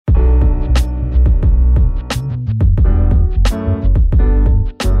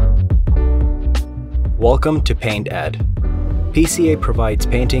Welcome to Paint Ed. PCA provides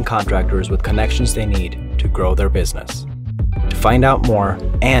painting contractors with connections they need to grow their business. To find out more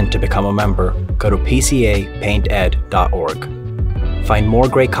and to become a member, go to pcapainted.org. Find more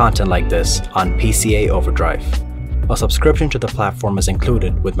great content like this on PCA Overdrive. A subscription to the platform is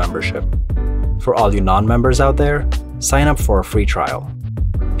included with membership. For all you non-members out there, sign up for a free trial.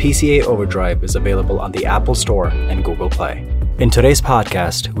 PCA Overdrive is available on the Apple Store and Google Play. In today's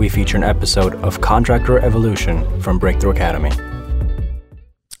podcast, we feature an episode of Contractor Evolution from Breakthrough Academy.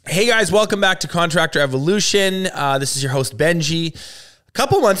 Hey guys, welcome back to Contractor Evolution. This is your host, Benji. A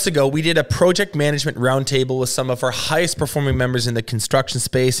couple months ago, we did a project management roundtable with some of our highest performing members in the construction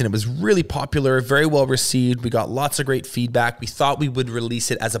space, and it was really popular, very well received. We got lots of great feedback. We thought we would release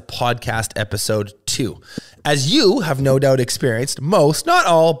it as a podcast episode too. As you have no doubt experienced, most, not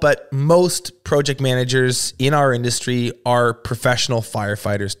all, but most project managers in our industry are professional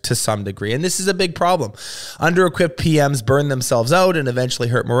firefighters to some degree. And this is a big problem. Under-equipped PMs burn themselves out and eventually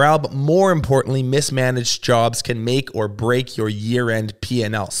hurt morale, but more importantly, mismanaged jobs can make or break your year-end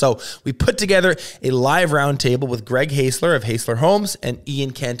P&L. So we put together a live roundtable with Greg Haisler of Haisler Homes and Ian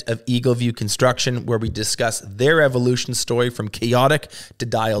Kent of Eagleview Construction, where we discuss their evolution story from chaotic to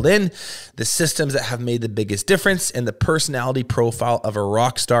dialed in, the systems that have made the biggest difference, and the personality profile of a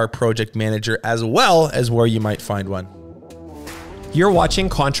rock star project manager, as well as where you might find one. You're watching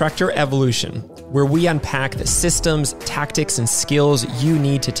Contractor Evolution, where we unpack the systems, tactics, and skills you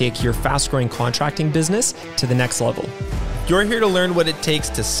need to take your fast-growing contracting business to the next level. You're here to learn what it takes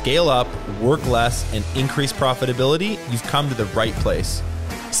to scale up, work less, and increase profitability. You've come to the right place.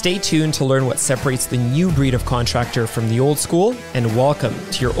 Stay tuned to learn what separates the new breed of contractor from the old school, and welcome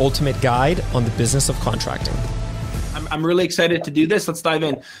to your ultimate guide on the business of contracting. I'm really excited to do this. Let's dive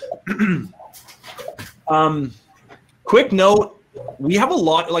in. Quick note, we have a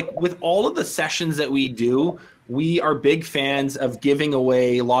lot, like with all of the sessions that we do, we are big fans of giving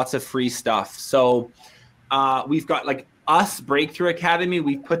away lots of free stuff. So we've got like us, Breakthrough Academy,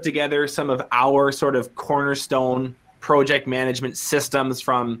 we've put together some of our sort of cornerstone project management systems,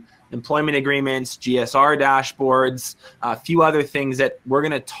 from employment agreements, GSR dashboards, a few other things that we're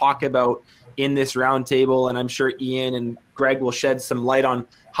going to talk about in this roundtable. And I'm sure Ian and Greg will shed some light on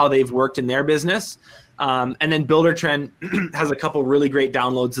how they've worked in their business. And then Buildertrend has a couple really great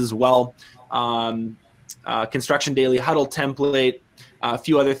downloads as well. Construction Daily Huddle template, a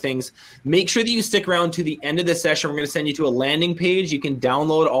few other things. Make sure that you stick around to the end of the session. We're going to send you to a landing page. You can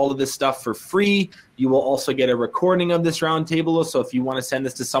download all of this stuff for free. You will also get a recording of this roundtable. So if you want to send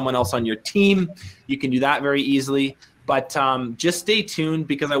this to someone else on your team, you can do that very easily. But just stay tuned,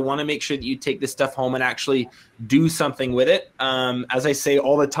 because I want to make sure that you take this stuff home and actually do something with it. As I say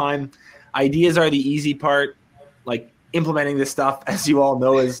all the time, ideas are the easy part. Like implementing this stuff, as you all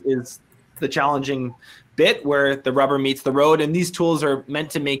know, is the challenging bit where the rubber meets the road, and these tools are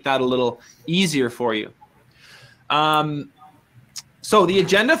meant to make that a little easier for you. So the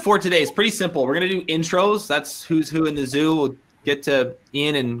agenda for today is pretty simple. We're going to do intros. That's who's who in the zoo. We'll get to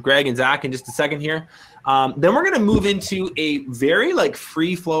Ian and Greg and Zach in just a second here. Then we're going to move into a very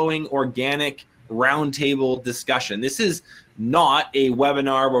free-flowing, organic roundtable discussion. This is not a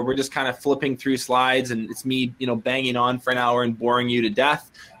webinar where we're just kind of flipping through slides and it's me, banging on for an hour and boring you to death.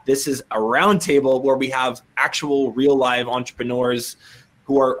 This is a roundtable where we have actual real live entrepreneurs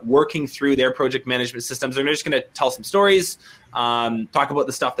who are working through their project management systems. They're just going to tell some stories, talk about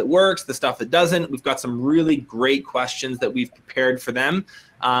the stuff that works, the stuff that doesn't. We've got some really great questions that we've prepared for them.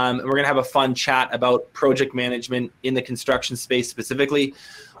 And we're going to have a fun chat about project management in the construction space specifically.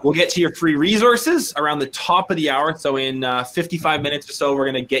 We'll get to your free resources around the top of the hour. So in 55 minutes or so, we're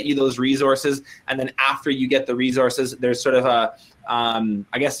going to get you those resources. And then after you get the resources, there's sort of a,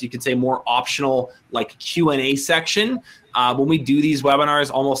 I guess you could say, more optional Q&A section. When we do these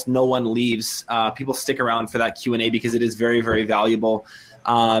webinars, almost no one leaves. People stick around for that Q&A because it is very, very valuable.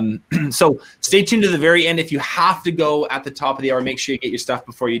 So stay tuned to the very end. If you have to go at the top of the hour, make sure you get your stuff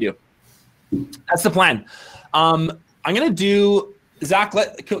before you do. That's the plan. I'm going to do, Zach,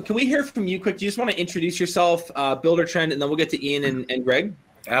 can we hear from you quick? Do you just want to introduce yourself, Buildertrend, and then we'll get to Ian and Greg?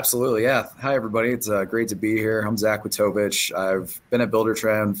 Absolutely, yeah. Hi, everybody. It's great to be here. I'm Zach Witovich. I've been at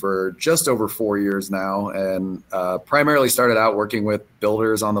Buildertrend for just over 4 years now, and primarily started out working with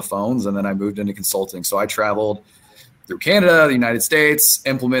builders on the phones, and then I moved into consulting. So I traveled through Canada, the United States,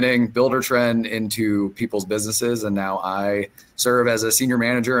 implementing Buildertrend into people's businesses, and now I serve as a senior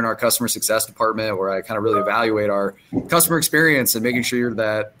manager in our customer success department, where I kind of really evaluate our customer experience and making sure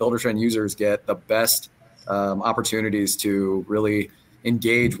that Buildertrend users get the best opportunities to really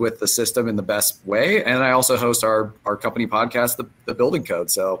engage with the system in the best way. And I also host our company podcast, The Building Code.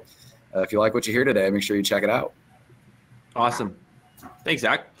 So if you like what you hear today, make sure you check it out. Awesome. Thanks,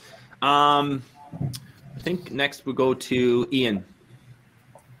 Zach. I think next we'll go to Ian.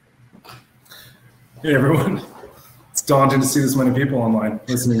 Hey, everyone. It's daunting to see this many people online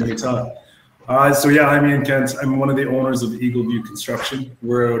listening to me talk. So yeah, I'm Ian Kent. I'm one of the owners of Eagle View Construction.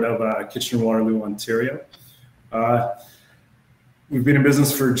 We're out of Kitchener-Waterloo, Ontario. We've been in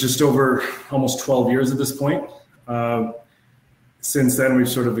business for just over almost 12 years at this point. Since then, we've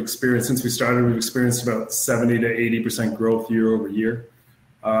sort of experienced, since we started, we've experienced about 70 to 80% growth year over year.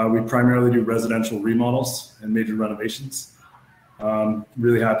 We primarily do residential remodels and major renovations.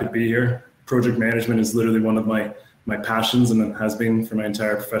 Really happy to be here. Project management is literally one of my passions, and it has been for my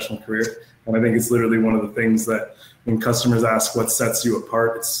entire professional career. And I think it's literally one of the things that when customers ask what sets you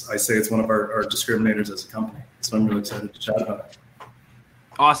apart, I say it's one of our discriminators as a company. So I'm really excited to chat about it.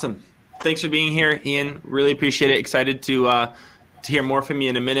 Awesome. Thanks for being here, Ian. Really appreciate it. Excited to hear more from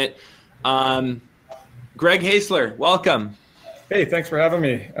you in a minute. Greg Hasler, welcome. Hey, thanks for having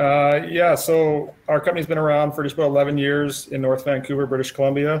me. So our company's been around for just about 11 years in North Vancouver, British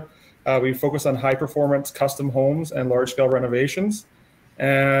Columbia. We focus on high-performance custom homes and large-scale renovations.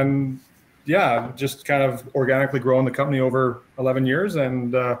 And just kind of organically growing the company over 11 years.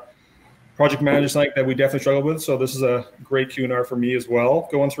 And project management is something that we definitely struggle with. So this is a great Q&R for me as well,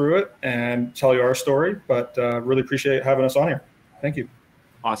 going through it and tell you our story. But really appreciate having us on here. Thank you.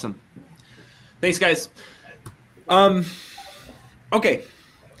 Awesome. Thanks, guys. Okay.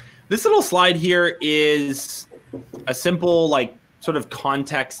 This little slide here is a simple, sort of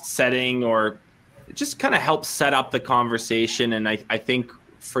context setting, or it just kind of helps set up the conversation. And I think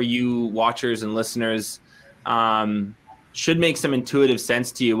for you watchers and listeners, should make some intuitive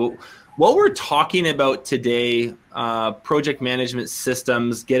sense to you. What we're talking about today, project management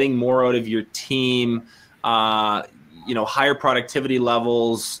systems, getting more out of your team, higher productivity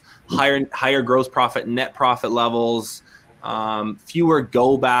levels, higher gross profit, net profit levels, fewer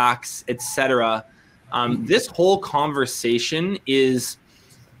go backs, etc. This whole conversation is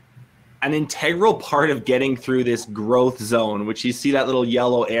an integral part of getting through this growth zone, which you see that little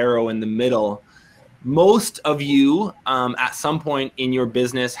yellow arrow in the middle. Most of you at some point in your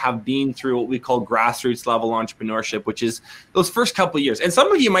business have been through what we call grassroots level entrepreneurship, which is those first couple of years. And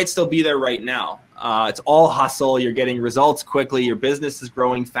some of you might still be there right now. It's all hustle. You're getting results quickly. Your business is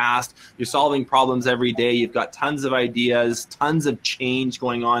growing fast. You're solving problems every day. You've got tons of ideas, tons of change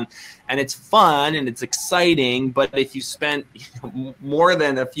going on. And it's fun and it's exciting. But if you spent more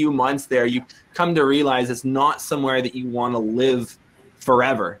than a few months there, you come to realize it's not somewhere that you want to live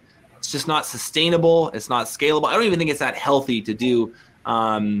forever. It's just not sustainable. It's not scalable. I don't even think it's that healthy to do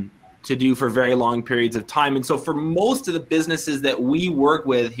for very long periods of time. And so for most of the businesses that we work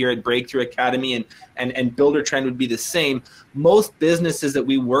with here at Breakthrough Academy, and Builder Trend would be the same, most businesses that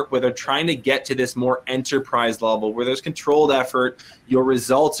we work with are trying to get to this more enterprise level where there's controlled effort. Your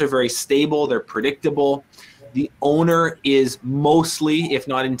results are very stable. They're predictable. The owner is mostly, if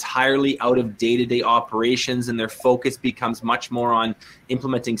not entirely, out of day-to-day operations, and their focus becomes much more on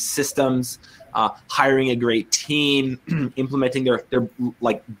implementing systems, hiring a great team, implementing their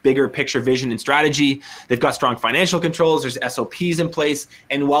bigger picture vision and strategy. They've got strong financial controls. There's SOPs in place,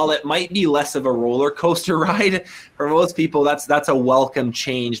 and while it might be less of a roller coaster ride for most people, that's a welcome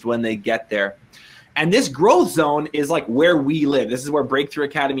change when they get there. And this growth zone is where we live. This is where Breakthrough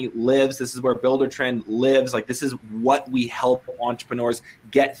Academy lives. This is where Builder Trend lives. This is what we help entrepreneurs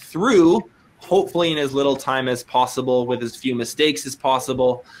get through, hopefully in as little time as possible, with as few mistakes as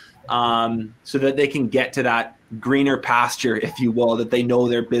possible, so that they can get to that greener pasture, if you will, that they know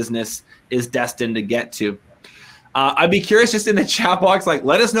their business is destined to get to. I'd be curious, just in the chat box,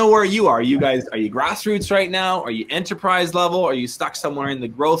 let us know where you are. Are you grassroots right now? Are you enterprise level? Are you stuck somewhere in the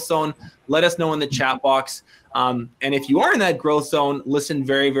growth zone? Let us know in the chat box. And if you are in that growth zone, listen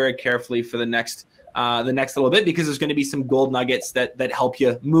very, very carefully for the next little bit, because there's going to be some gold nuggets that help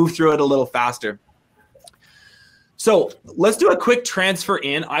you move through it a little faster. So let's do a quick transfer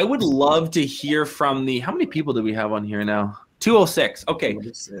in. I would love to hear from how many people do we have on here now? 206. Okay.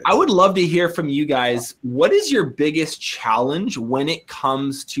 206. I would love to hear from you guys. What is your biggest challenge when it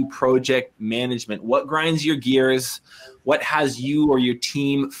comes to project management? What grinds your gears? What has you or your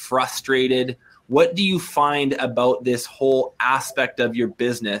team frustrated? What do you find about this whole aspect of your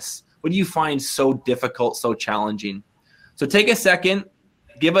business? What do you find so difficult, so challenging? So take a second,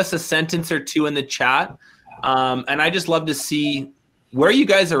 give us a sentence or two in the chat. And I just love to see where you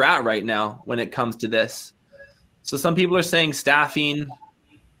guys are at right now when it comes to this. So some people are saying staffing,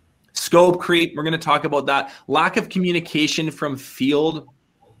 scope creep. We're going to talk about that. Lack of communication from field.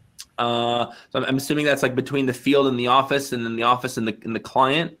 So I'm assuming that's between the field and the office, and then the office and the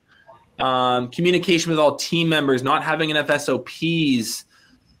client. Communication with all team members, not having enough SOPs,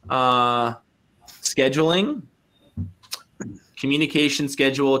 scheduling, communication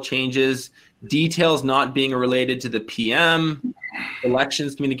schedule changes, details not being related to the PM,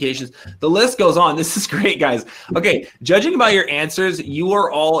 elections, communications. The list goes on. This is great, guys. Okay, judging by your answers, you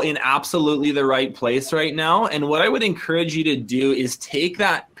are all in absolutely the right place right now. And what I would encourage you to do is take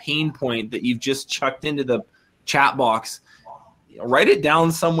that pain point that you've just chucked into the chat box, write it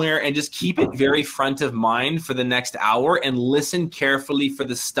down somewhere, and just keep it very front of mind for the next hour and listen carefully for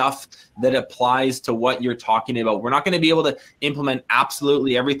the stuff that applies to what you're talking about. We're not going to be able to implement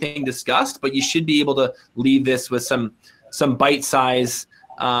absolutely everything discussed, but you should be able to leave this with some bite-size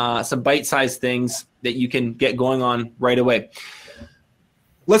things that you can get going on right away.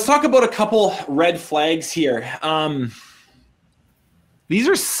 Let's talk about a couple red flags here. These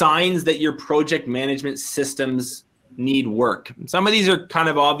are signs that your project management systems need work. Some of these are kind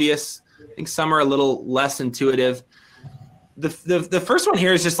of obvious. I think some are a little less intuitive. The first one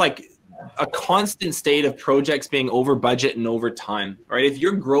here is just like a constant state of projects being over budget and over time, right? If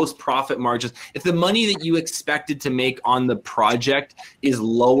your gross profit margins, if the money that you expected to make on the project is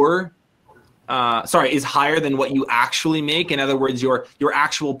is higher than what you actually make. In other words, your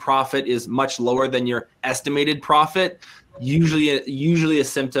actual profit is much lower than your estimated profit. Usually a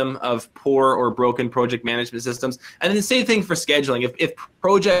symptom of poor or broken project management systems. And then the same thing for scheduling. If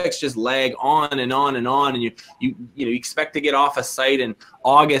projects just lag on and on and on, and you expect to get off a site in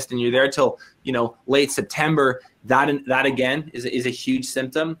August and you're there till late September, that again is a huge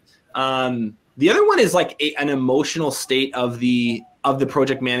symptom. The other one is like an emotional state of the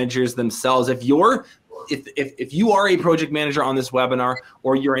project managers themselves. If you are a project manager on this webinar,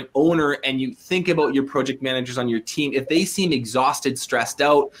 or you're an owner and you think about your project managers on your team, if they seem exhausted, stressed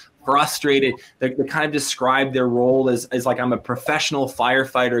out, frustrated, they kind of describe their role as like, I'm a professional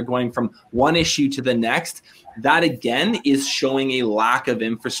firefighter going from one issue to the next, that again is showing a lack of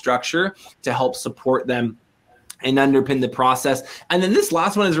infrastructure to help support them and underpin the process. And then this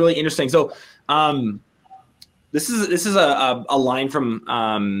last one is really interesting. So this is a line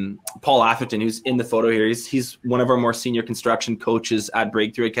from Paul Atherton, who's in the photo here. He's one of our more senior construction coaches at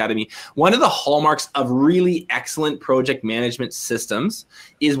Breakthrough Academy. One of the hallmarks of really excellent project management systems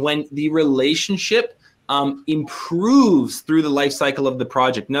is when the relationship improves through the life cycle of the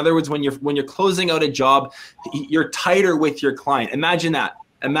project. In other words, when you're closing out a job, you're tighter with your client. Imagine that.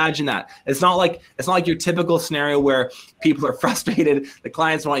 It's not like your typical scenario where people are frustrated. The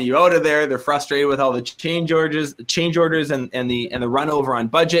clients want you out of there. They're frustrated with all the change orders and the run over on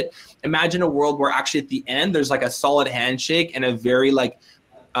budget. Imagine a world where actually at the end there's like a solid handshake and a very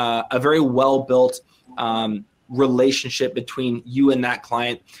well built relationship between you and that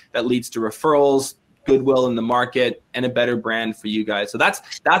client that leads to referrals, goodwill in the market, and a better brand for you guys. So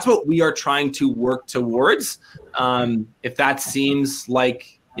that's what we are trying to work towards. If that seems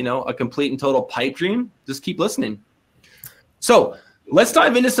like a complete and total pipe dream, just keep listening. So let's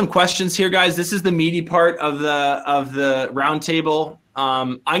dive into some questions here, guys. This is the meaty part of the roundtable.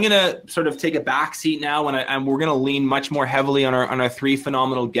 I'm gonna sort of take a back seat now, and we're gonna lean much more heavily on our three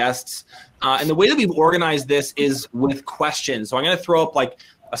phenomenal guests. And the way that we've organized this is with questions. So I'm gonna throw up like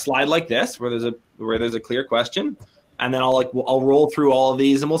a slide like this where there's a clear question, and then I'll roll through all of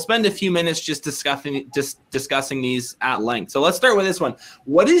these, and we'll spend a few minutes just discussing these at length. So let's start with this one.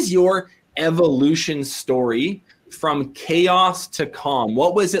 What is your evolution story from chaos to calm?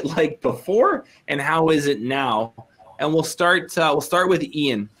 What was it like before, and how is it now? And we'll start with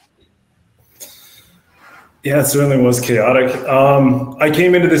Ian. Yeah, it certainly was chaotic. I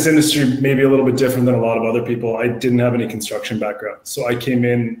came into this industry maybe a little bit different than a lot of other people. I didn't have any construction background. So I came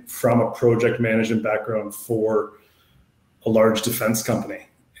in from a project management background for a large defense company.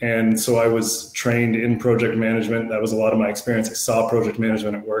 And so I was trained in project management. That was a lot of my experience. I saw project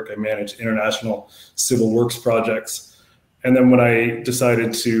management at work. I managed international civil works projects. And then when I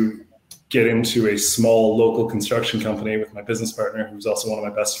decided to get into a small local construction company with my business partner, who was also one of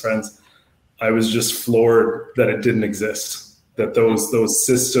my best friends, I was just floored that it didn't exist, that those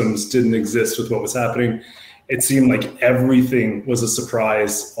systems didn't exist with what was happening. It seemed like everything was a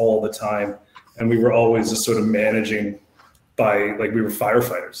surprise all the time. And we were always just sort of managing by, like, we were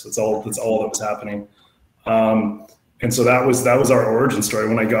firefighters. That's all that was happening. And so that was our origin story.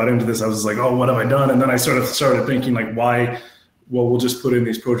 When I got into this, I was like, oh, what have I done? And then I sort of started thinking, like, why? Well, we'll just put in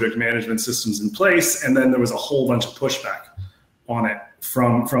these project management systems in place. And then there was a whole bunch of pushback on it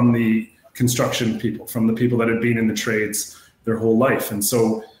from the construction people, from the people that had been in the trades their whole life. And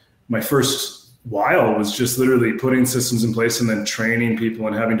so my first while was just literally putting systems in place and then training people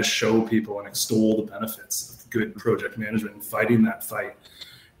and having to show people and extol the benefits of good project management and fighting that fight.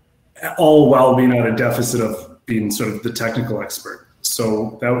 all while being at a deficit of being sort of the technical expert.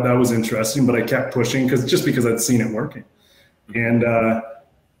 So that was interesting, but I kept pushing because I'd seen it working. And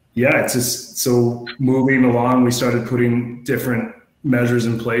it's just, so moving along, we started putting different measures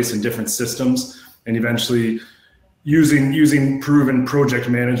in place and different systems, and eventually using proven project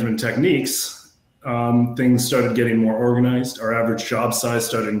management techniques, things started getting more organized. Our average job size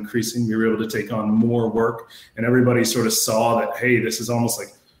started increasing. We were able to take on more work, and everybody sort of saw that, hey, this is almost like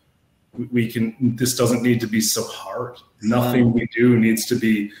this doesn't need to be so hard. Nothing we do needs to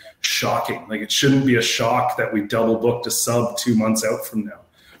be shocking. Like, it shouldn't be a shock that we double booked a sub 2 months out from now.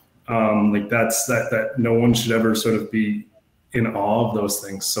 That no one should ever sort of be in awe of those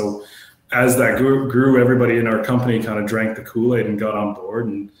things. So as that grew, everybody in our company kind of drank the Kool-Aid and got on board,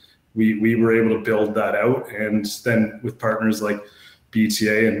 and we were able to build that out. And then with partners like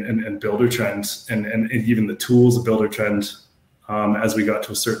BTA and Buildertrend and even the tools of Buildertrend, as we got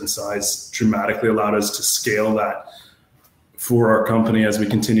to a certain size, dramatically allowed us to scale that for our company as we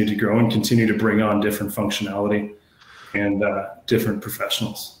continue to grow and continue to bring on different functionality and different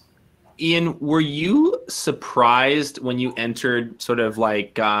professionals. Ian, were you surprised when you entered sort of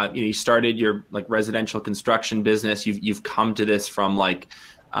like, you started your like residential construction business? You've come to this from like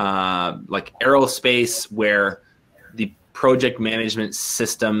aerospace, where the project management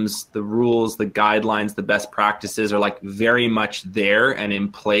systems, the rules, the guidelines, the best practices are like very much there and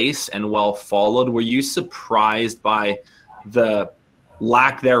in place and well followed. Were you surprised by the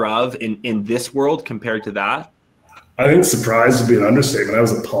lack thereof in this world compared to that? I think surprised would be an understatement. I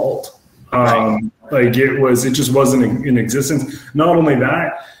was appalled. It just wasn't in existence. Not only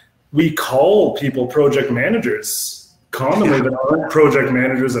that, we call people project managers commonly that aren't project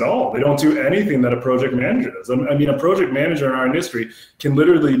managers at all. They don't do anything that a project manager does. I mean, a project manager in our industry can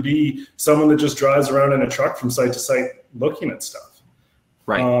literally be someone that just drives around in a truck from site to site looking at stuff.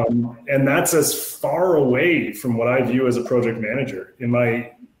 Right. And that's as far away from what I view as a project manager in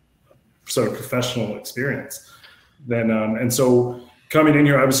my sort of professional experience. And so coming in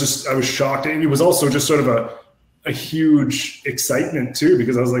here, I was shocked. And it was also just sort of a huge excitement too,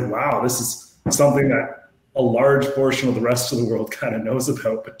 because I was like, wow, this is something that a large portion of the rest of the world kind of knows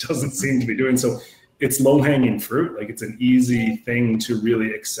about, but doesn't seem to be doing. So it's low-hanging fruit. Like, it's an easy thing to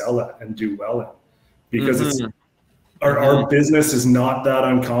really excel at and do well in, because our business is not that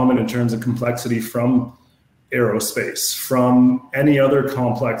uncommon in terms of complexity from aerospace, from any other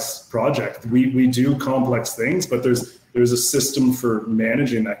complex project. We do complex things, but there's a system for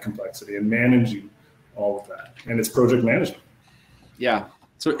managing that complexity and managing all of that, and it's project management. Yeah,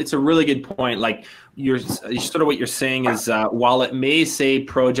 so it's a really good point. Like, you're sort of what you're saying is, while it may say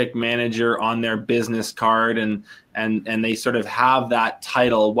project manager on their business card and they sort of have that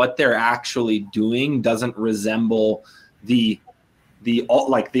title, what they're actually doing doesn't resemble the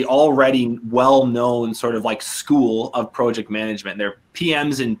already well-known sort of like school of project management. They're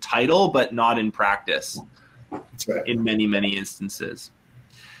PMs in title, but not in practice. That's right. In many, many instances.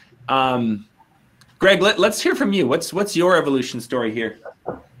 Greg, let's hear from you. What's your evolution story here?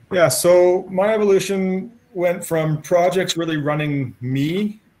 Yeah, so my evolution went from projects really running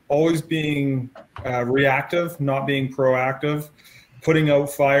me, always being reactive, not being proactive, putting out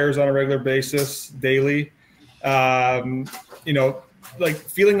fires on a regular basis, daily. Like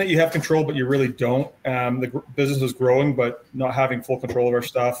feeling that you have control, but you really don't. The business was growing, but not having full control of our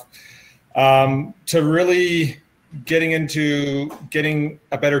stuff. To really getting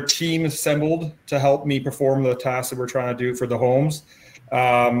a better team assembled to help me perform the tasks that we're trying to do for the homes.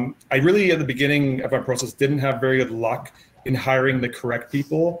 I really, at the beginning of our process, didn't have very good luck in hiring the correct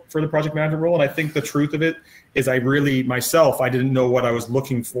people for the project manager role. And I think the truth of it is I didn't know what I was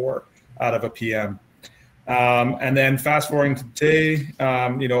looking for out of a PM. And then fast forwarding to today,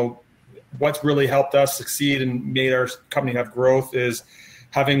 what's really helped us succeed and made our company have growth is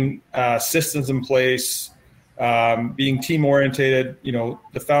having systems in place, being team oriented,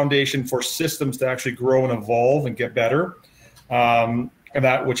 the foundation for systems to actually grow and evolve and get better. And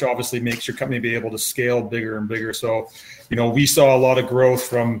that, which obviously makes your company be able to scale bigger and bigger. So, we saw a lot of growth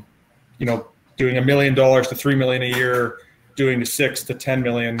from, doing $1 million to $3 million a year, doing to 6 to 10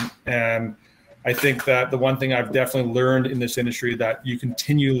 million. And I think that the one thing I've definitely learned in this industry, that you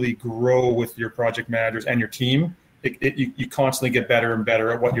continually grow with your project managers and your team. You constantly get better and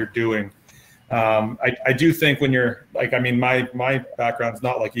better at what you're doing. I do think when you're like, my background's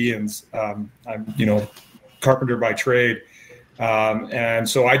not like Ian's. I'm, carpenter by trade. And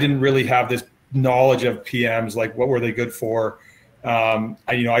so I didn't really have this knowledge of PMs, like what were they good for? I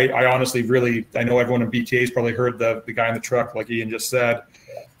honestly I know everyone in BTA has probably heard the guy in the truck, like Ian just said.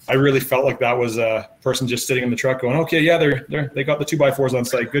 I really felt like that was a person just sitting in the truck going, okay, yeah, they got the 2x4s on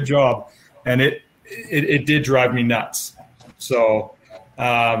site. Good job. And it did drive me nuts. So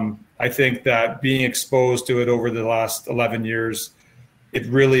I think that being exposed to it over the last 11 years, it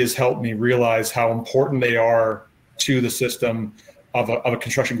really has helped me realize how important they are to the system of a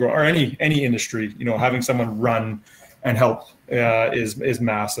construction grow or any industry. You know, having someone run and help is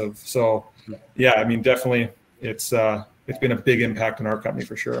massive. So yeah, I mean, definitely it's been a big impact on our company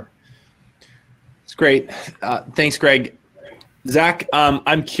for sure. It's great. Thanks, Greg. Zach,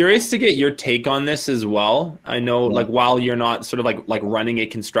 I'm curious to get your take on this as well. I know, like, while you're not sort of like running a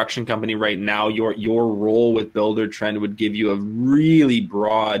construction company right now, your role with Buildertrend would give you a really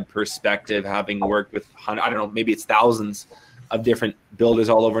broad perspective, having worked with, I don't know, maybe it's thousands of different builders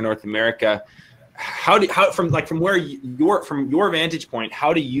all over North America. From your vantage point,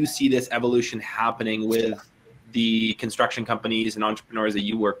 how do you see this evolution happening with the construction companies and entrepreneurs that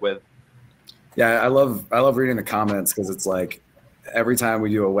you work with? Yeah, I love reading the comments, because it's like every time we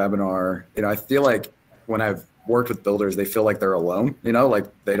do a webinar, you know, I feel like when I've worked with builders, they feel like they're alone, you know, like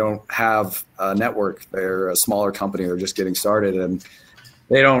they don't have a network. They're a smaller company. They're just getting started, and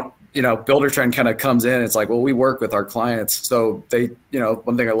they don't, you know, Buildertrend kind of comes in. It's like, well, we work with our clients. So they, you know,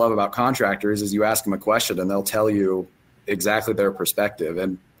 one thing I love about contractors is you ask them a question and they'll tell you exactly their perspective.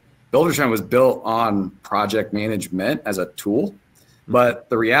 And Buildertrend was built on project management as a tool, but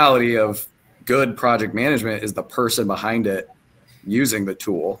the reality of good project management is the person behind it using the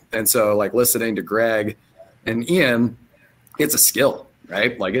tool. And so, like, listening to Greg and Ian, it's a skill,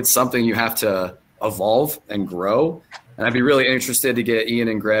 right? Like, it's something you have to evolve and grow. And I'd be really interested to get Ian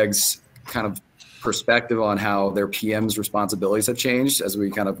and Greg's kind of perspective on how their PM's responsibilities have changed as we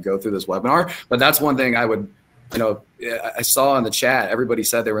kind of go through this webinar. But that's one thing I would, you know, I saw in the chat, everybody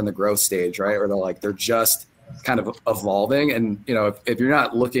said they were in the growth stage, right? Or they're just kind of evolving. And, you know, if you're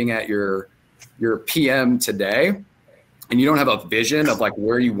not looking at your PM today, and you don't have a vision of like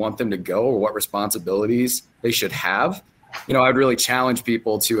where you want them to go or what responsibilities they should have, you know, I'd really challenge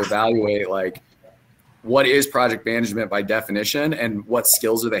people to evaluate, like, what is project management by definition, and what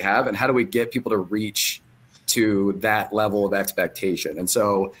skills do they have, and how do we get people to reach to that level of expectation? And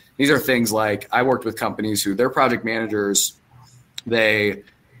so these are things like, I worked with companies who their project managers, they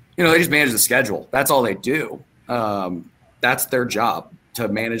just manage the schedule. That's all they do. That's their job, to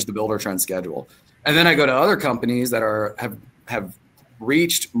manage the Buildertrend schedule. And then I go to other companies that have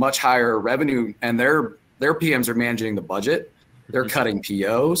reached much higher revenue, and their PMs are managing the budget. They're cutting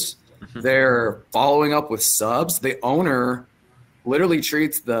POs. They're following up with subs. The owner literally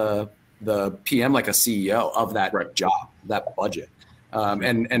treats the PM like a CEO of that job, that budget.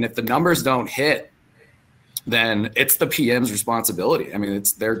 And if the numbers don't hit, then it's the PM's responsibility. I mean,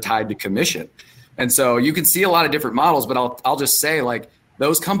 they're tied to commission. And so you can see a lot of different models, but I'll just say, like,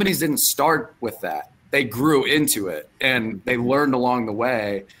 those companies didn't start with that. They grew into it, and they learned along the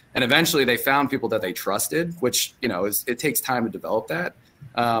way. And eventually they found people that they trusted, which, you know, it takes time to develop that.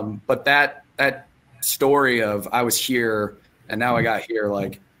 But that story of I was here and now I got here,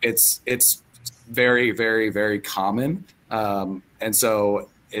 like, it's very, very, very common. And so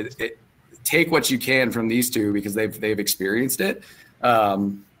it take what you can from these two, because they've experienced it.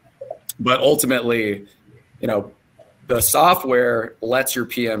 But ultimately, you know, the software lets your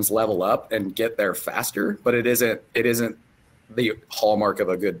PMs level up and get there faster, but it isn't the hallmark of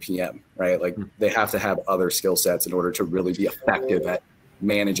a good PM, right? Like, they have to have other skill sets in order to really be effective at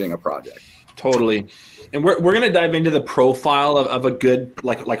managing a project. Totally. And we're going to dive into the profile of a good,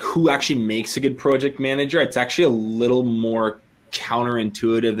 like who actually makes a good project manager. It's actually a little more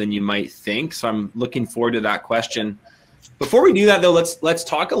counterintuitive than you might think. So I'm looking forward to that question. Before we do that, though, let's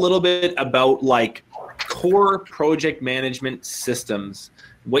talk a little bit about, like, core project management systems,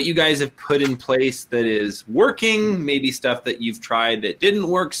 what you guys have put in place that is working, maybe stuff that you've tried that didn't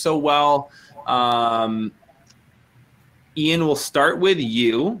work so well. Ian, we'll start with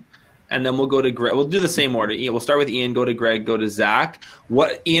you, and then we'll go to Greg. We'll do the same order. Ian, we'll start with Ian, go to Greg, go to Zach.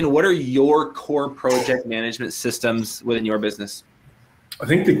 Ian, what are your core project management systems within your business? I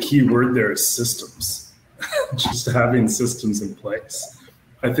think the key word there is systems. Just having systems in place.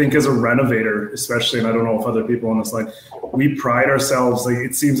 I think as a renovator, especially, and I don't know if other people on this line, we pride ourselves, like,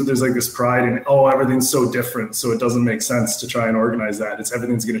 it seems that there's like this pride in, oh, everything's so different, so it doesn't make sense to try and organize that.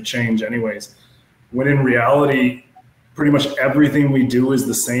 Everything's going to change anyways. When in reality, pretty much everything we do is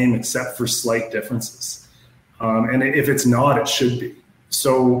the same except for slight differences. And if it's not, it should be.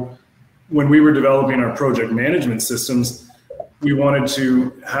 So when we were developing our project management systems, we wanted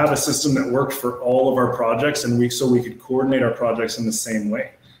to have a system that worked for all of our projects, and so we could coordinate our projects in the same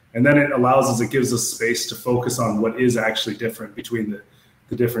way. And then it gives us space to focus on what is actually different between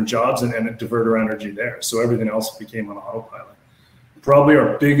the different jobs and divert our energy there. So everything else became on autopilot. Probably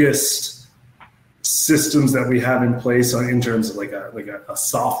our biggest systems that we have in place in terms of like a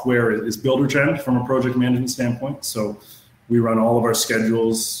software is Buildertrend from a project management standpoint. So we run all of our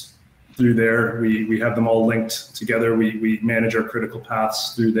schedules through there. We have them all linked together. We manage our critical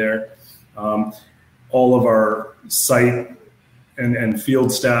paths through there. All of our site and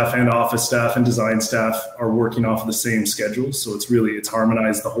field staff and office staff and design staff are working off of the same schedules. So it's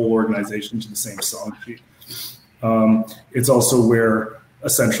harmonized the whole organization to the same song sheet. It's also where a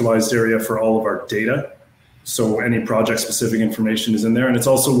centralized area for all of our data. So any project specific information is in there. And it's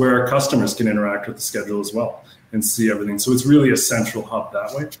also where our customers can interact with the schedule as well and see everything. So it's really a central hub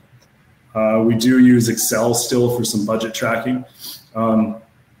that way. We do use Excel still for some budget tracking.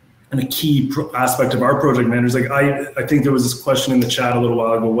 And a key aspect of our project managers, like I think there was this question in the chat a little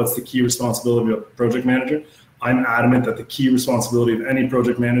while ago, what's the key responsibility of a project manager? I'm adamant that the key responsibility of any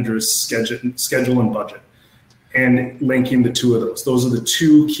project manager is schedule and budget, and linking the two of those. Those are the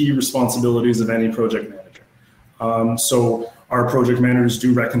two key responsibilities of any project manager. So our project managers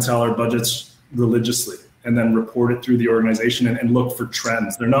do reconcile our budgets religiously and then report it through the organization and look for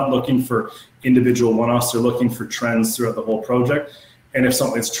trends. They're not looking for individual one-offs, they're looking for trends throughout the whole project. And if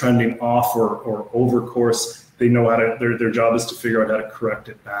something's trending off or over course, they know how to, their job is to figure out how to correct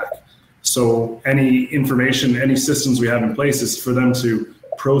it back. So any information, any systems we have in place is for them to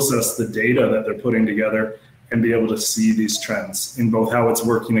process the data that they're putting together and be able to see these trends in both how it's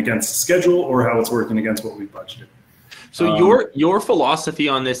working against the schedule or how it's working against what we budgeted. So your philosophy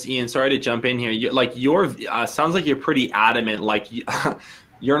on this, Ian, sorry to jump in here. Sounds like you're pretty adamant. Like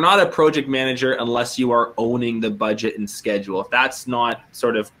you're not a project manager unless you are owning the budget and schedule. If that's not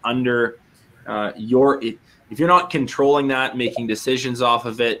sort of under if you're not controlling that, making decisions off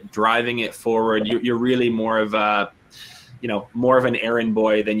of it, driving it forward, you're really more of an errand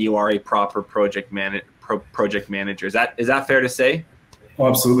boy than you are a proper project manager. Is that fair to say? Oh,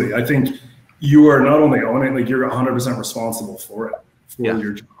 absolutely. I think you are not only owning, like you're 100% responsible for it, for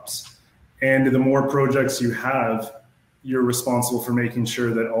your jobs. And the more projects you have, you're responsible for making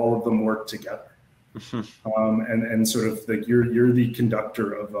sure that all of them work together. And sort of like you're the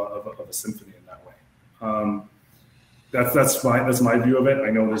conductor of a symphony in that way. That's my view of it.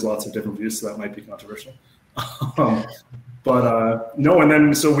 I know there's lots of different views, so that might be controversial. No, and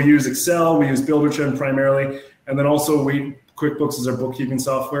then so we use Excel, we use Buildertrend primarily, and then also QuickBooks is our bookkeeping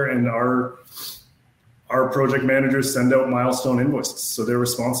software, and our project managers send out milestone invoices, so they're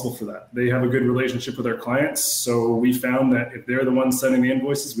responsible for that. They have a good relationship with our clients, so we found that if they're the ones sending the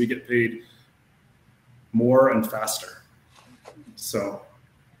invoices, we get paid more and faster. So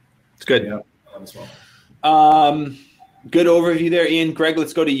it's good. Yeah, as well. Good overview there, Ian. Greg,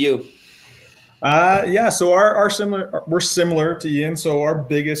 let's go to you. So we're similar to Ian. So our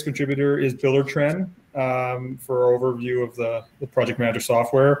biggest contributor is Buildertrend for our overview of the project manager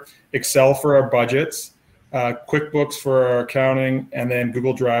software, Excel for our budgets, QuickBooks for our accounting, and then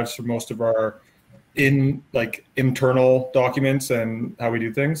Google Drives for most of our internal documents and how we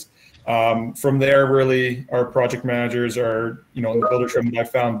do things. From there, really, our project managers are, in the Buildertrend, I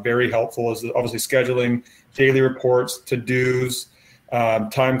found very helpful is obviously scheduling, daily reports, to-dos,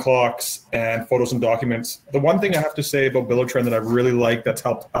 time clocks, and photos and documents. The one thing I have to say about Buildertrend that I really like that's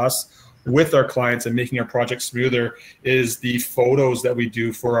helped us with our clients and making our project smoother is the photos that we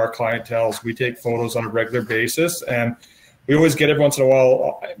do for our clientele. We take photos on a regular basis, and we always get every once in a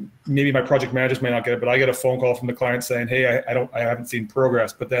while, maybe my project managers may not get it, but I get a phone call from the client saying, hey, I haven't seen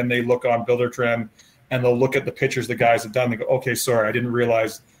progress. But then they look on Buildertrend and they'll look at the pictures the guys have done. They go, okay, sorry, I didn't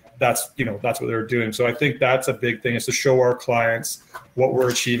realize that's what they're doing. So I think that's a big thing, is to show our clients what we're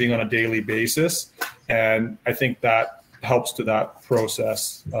achieving on a daily basis. And I think that helps to that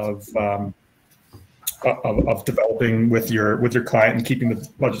process of developing with your client and keeping the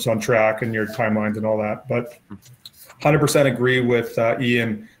budgets on track and your timelines and all that. But 100% agree with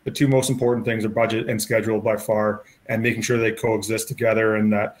Ian. The two most important things are budget and schedule by far, and making sure they coexist together,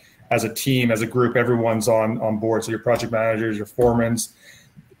 and that as a team, as a group, everyone's on board. So your project managers, your foremans,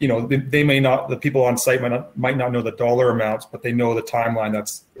 they may not, the people on site might not know the dollar amounts, but they know the timeline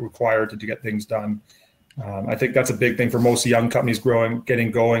that's required to get things done. I think that's a big thing for most young companies getting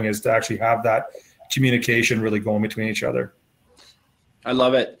going, is to actually have that communication really going between each other. I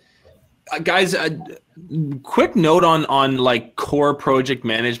love it. Guys, quick note on like core project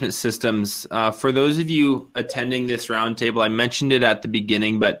management systems. For those of you attending this roundtable, I mentioned it at the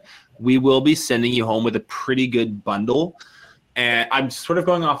beginning, but we will be sending you home with a pretty good bundle And I'm sort of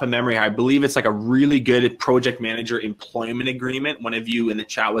going off of memory. I believe it's like a really good project manager employment agreement. One of you in the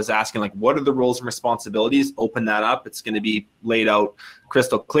chat was asking, like, what are the roles and responsibilities? Open that up. It's going to be laid out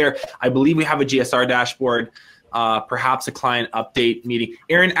crystal clear. I believe we have a GSR dashboard, perhaps a client update meeting.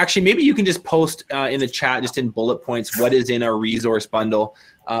 Aaron, actually, maybe you can just post in the chat, just in bullet points, what is in our resource bundle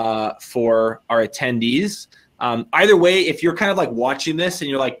for our attendees. Either way, if you're kind of like watching this and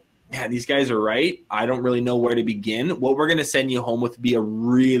you're like, man, these guys are right, I don't really know where to begin, what we're going to send you home with would be a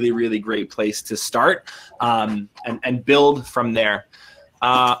really, really great place to start and build from there.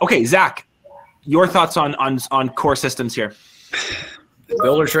 Okay, Zach, your thoughts on core systems here.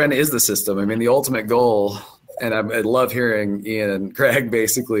 Buildertrend is the system. I mean, the ultimate goal, and I love hearing Ian and Greg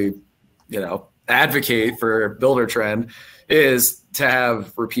basically, advocate for Buildertrend, is to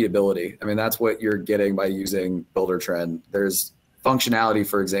have repeatability. I mean, that's what you're getting by using Buildertrend. There's functionality,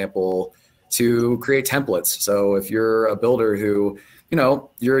 for example, to create templates. So if you're a builder who,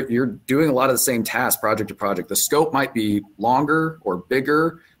 you're doing a lot of the same tasks project to project, the scope might be longer or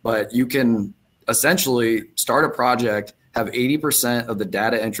bigger, but you can essentially start a project, have 80% of the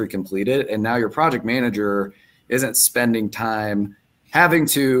data entry completed, and now your project manager isn't spending time having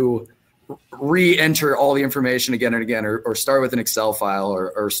to re-enter all the information again and again, or start with an Excel file,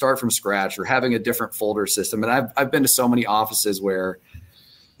 or start from scratch, or having a different folder system. And I've been to so many offices where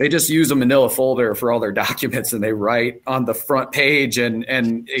they just use a manila folder for all their documents, and they write on the front page, and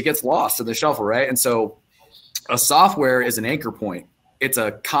it gets lost in the shuffle, right? And so a software is an anchor point. It's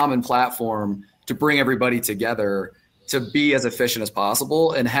a common platform to bring everybody together to be as efficient as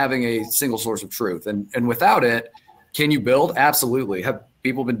possible and having a single source of truth. And without it, can you build? Absolutely. Have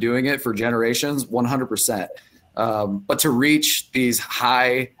people been doing it for generations? 100%. But to reach these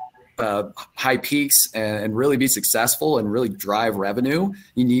high peaks and really be successful and really drive revenue,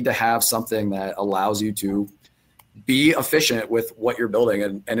 you need to have something that allows you to be efficient with what you're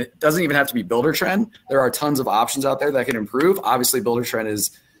building. And it doesn't even have to be Buildertrend. There are tons of options out there that can improve. Obviously, Buildertrend is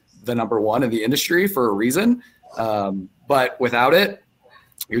the number one in the industry for a reason. But without it,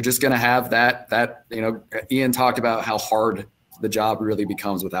 you're just going to have that, Ian talked about how hard the job really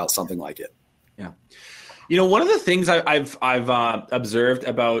becomes without something like it. Yeah. One of the things I've observed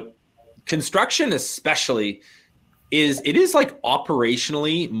about construction, especially, is it is like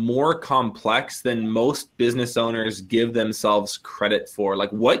operationally more complex than most business owners give themselves credit for.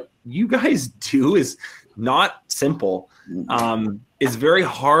 Like, what you guys do is not simple. It's very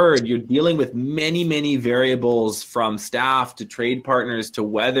hard. You're dealing with many, many variables, from staff to trade partners to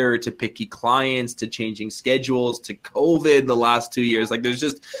weather to picky clients to changing schedules to COVID the last 2 years. Like,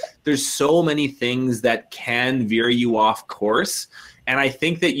 there's so many things that can veer you off course. And I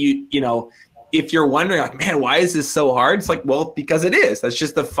think that if you're wondering, like, man, why is this so hard? It's like, well, because it is. That's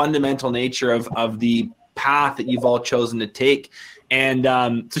just the fundamental nature of the path that you've all chosen to take. And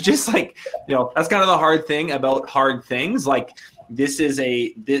so just like, that's kind of the hard thing about hard things. Like,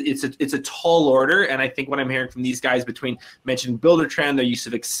 it's a tall order. And I think what I'm hearing from these guys, between mentioning Buildertrend, their use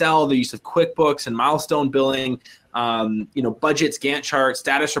of Excel, their use of QuickBooks and milestone billing, budgets, Gantt charts,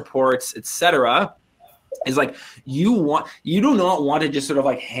 status reports, etc., is like, you do not want to just sort of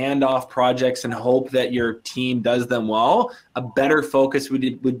like hand off projects and hope that your team does them well. A better focus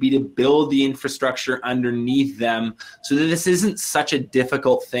would be to build the infrastructure underneath them, so that this isn't such a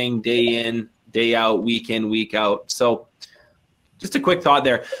difficult thing day in, day out, week in, week out. So just a quick thought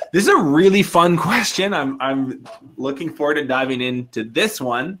there. This is a really fun question. I'm looking forward to diving into this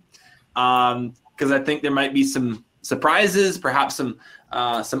one, because I think there might be some surprises, perhaps some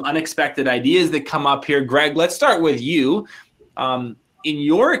unexpected ideas that come up here. Greg, let's start with you. In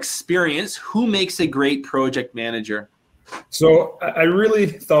your experience, who makes a great project manager? So I really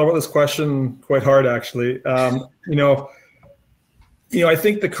thought about this question quite hard, actually. I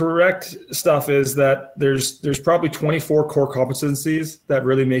think the correct stuff is that there's probably 24 core competencies that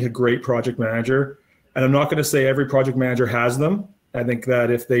really make a great project manager. And I'm not going to say every project manager has them. I think that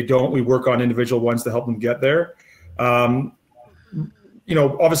if they don't, we work on individual ones to help them get there.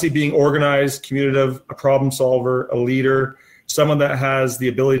 Obviously being organized, communicative, a problem solver, a leader, someone that has the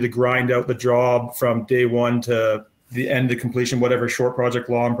ability to grind out the job from day one to the end to completion, whatever, short project,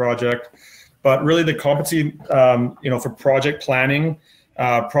 long project. But really the competency, for project planning,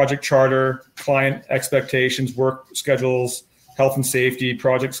 project charter, client expectations, work schedules, health and safety,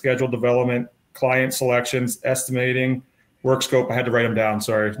 project schedule development, client selections, estimating, work scope. I had to write them down.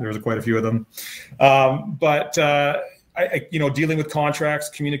 Sorry, there was quite a few of them. Dealing with contracts,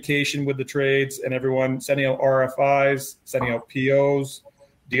 communication with the trades and everyone, sending out RFIs, sending out POs,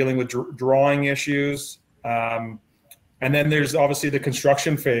 dealing with drawing issues. And then there's obviously the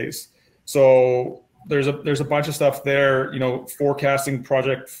construction phase. So there's a bunch of stuff there, forecasting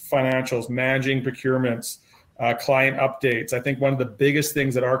project financials, managing procurements, client updates. I think one of the biggest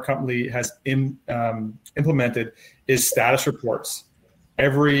things that our company has implemented is status reports.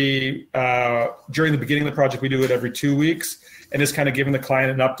 During the beginning of the project, we do it every 2 weeks, and just kind of giving the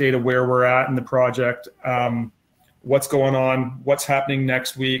client an update of where we're at in the project, what's going on, what's happening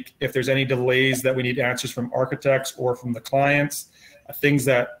next week, if there's any delays that we need answers from architects or from the clients, things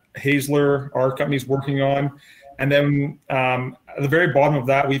that Haisler, our company's working on. And then at the very bottom of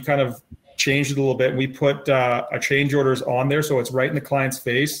that, we've kind of changed it a little bit. We put a change orders on there, so it's right in the client's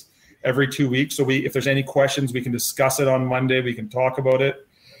face every 2 weeks. So if there's any questions, we can discuss it on Monday. We can talk about it.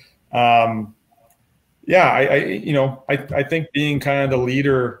 I think being kind of the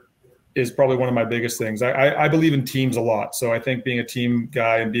leader is probably one of my biggest things. I believe in teams a lot. So I think being a team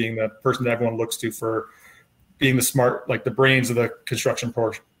guy and being the person that everyone looks to for being the smart, like the brains of the construction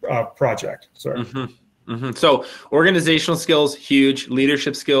project. Sorry. Mm-hmm. Mm-hmm. So organizational skills, huge.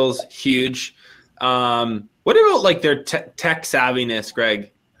 Leadership skills, huge. What about like their tech savviness,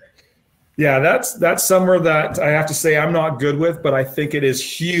 Greg? Yeah, that's somewhere that I have to say I'm not good with, but I think it is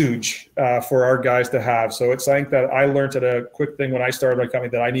huge for our guys to have. So it's something that I learned at a quick thing when I started my company,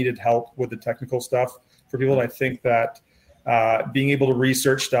 that I needed help with the technical stuff for people. And I think that being able to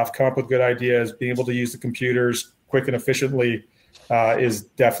research stuff, come up with good ideas, being able to use the computers quick and efficiently is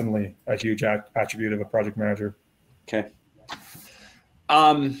definitely a huge attribute of a project manager. Okay.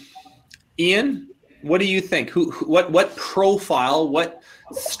 Ian, what do you think? What profile, what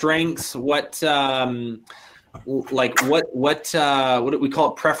strengths, what do we call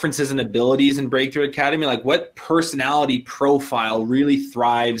it, preferences and abilities in Breakthrough Academy? Like, what personality profile really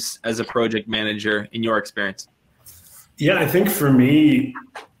thrives as a project manager in your experience? Yeah, I think for me,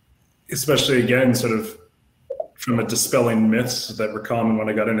 especially again, sort of from a dispelling myths that were common when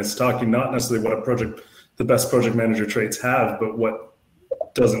I got in, it's talking not necessarily what the best project manager traits have, but what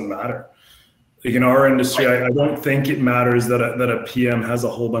doesn't matter. Like in our industry, I don't think it matters that a PM has a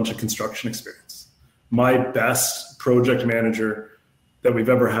whole bunch of construction experience. My best project manager that we've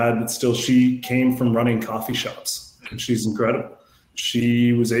ever had, she came from running coffee shops, and she's incredible.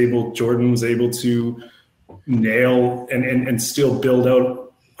 Jordan was able to nail and still build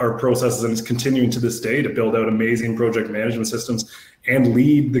out our processes, and is continuing to this day to build out amazing project management systems and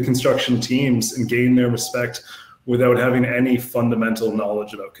lead the construction teams and gain their respect without having any fundamental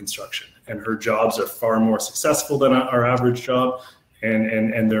knowledge about construction. And her jobs are far more successful than our average job,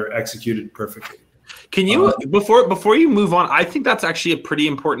 and they're executed perfectly. Can you, before you move on, I think that's actually a pretty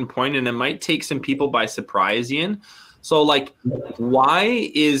important point, and it might take some people by surprise, Ian. So like,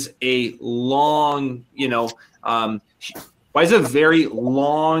 why is a very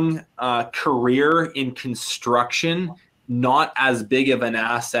long career in construction not as big of an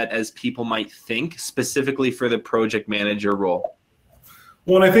asset as people might think, specifically for the project manager role?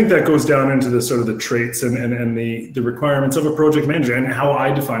 Well, and I think that goes down into the sort of the traits and the requirements of a project manager and how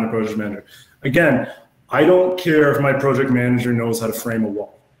I define a project manager. Again, I don't care if my project manager knows how to frame a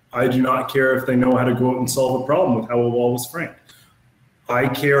wall. I do not care if they know how to go out and solve a problem with how a wall was framed. I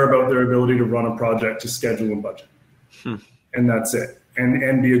care about their ability to run a project to schedule and budget. And that's it.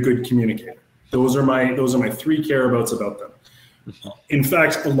 And be a good communicator. Those are my three care-abouts about them. In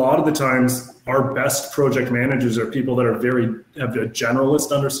fact, a lot of the times, our best project managers are people that have a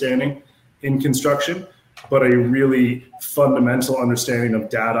generalist understanding in construction, but a really fundamental understanding of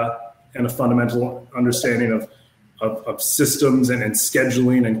data and a fundamental understanding of systems and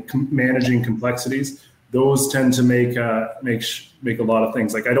scheduling and managing complexities. Those tend to make a lot of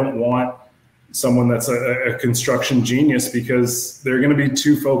things. Like, I don't want someone that's a construction genius because they're going to be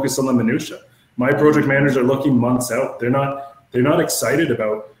too focused on the minutia. My project managers are looking months out. They're not excited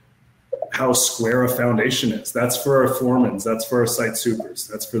about how square a foundation is. That's for our foremans. That's for our site supers.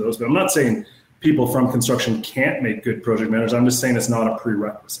 That's for those. But I'm not saying people from construction can't make good project managers. I'm just saying it's not a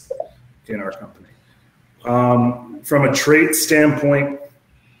prerequisite in our company. From a trait standpoint,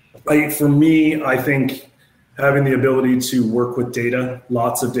 for me, I think having the ability to work with data,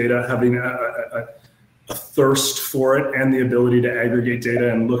 lots of data, having a thirst for it, and the ability to aggregate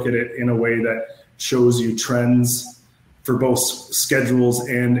data and look at it in a way that shows you trends for both schedules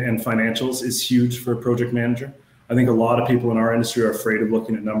and financials is huge for a project manager. I think a lot of people in our industry are afraid of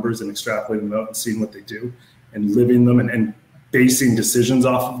looking at numbers and extrapolating them out and seeing what they do and living them and basing decisions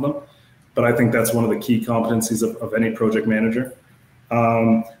off of them. But I think that's one of the key competencies of any project manager.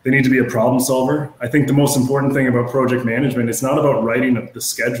 They need to be a problem solver. I think the most important thing about project management is not about writing up the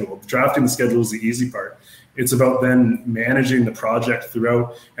schedule. Drafting the schedule is the easy part. It's about then managing the project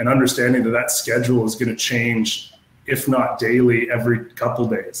throughout and understanding that schedule is going to change, if not daily, every couple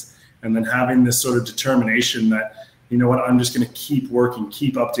days. and then having this sort of determination that, you know what, I'm just going to keep working,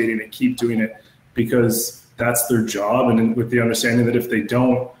 keep updating it, keep doing it, because that's their job. And with the understanding that if they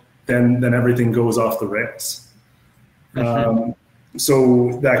don't, then everything goes off the rails.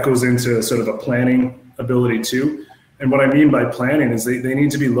 So that goes into sort of a planning ability too. And what I mean by planning is they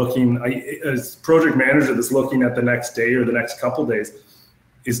need to be looking, as project manager that's looking at the next day or the next couple days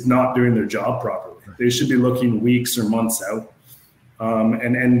is not doing their job properly. They should be looking weeks or months out.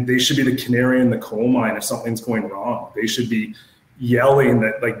 And they should be the canary in the coal mine if something's going wrong. They should be yelling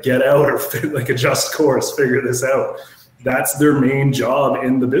that, like, get out, or like adjust course, figure this out. That's their main job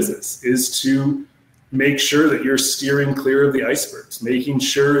in the business, is to make sure that you're steering clear of the icebergs, making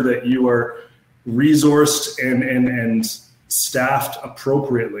sure that you are resourced and staffed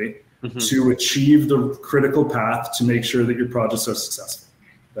appropriately to achieve the critical path to make sure that your projects are successful.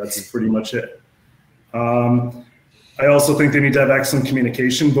 That's pretty much it. I also think they need to have excellent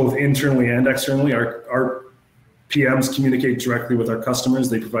communication, both internally and externally. Our PMs communicate directly with our customers.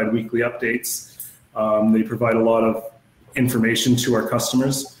 They provide weekly updates. They provide a lot of information to our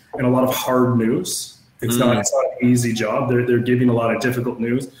customers and a lot of hard news. It's not an easy job. They're giving a lot of difficult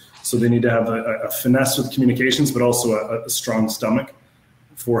news. So they need to have a finesse with communications, but also a strong stomach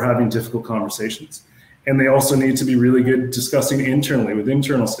for having difficult conversations. And they also need to be really good discussing internally with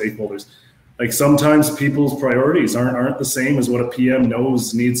internal stakeholders. Like, sometimes people's priorities aren't the same as what a PM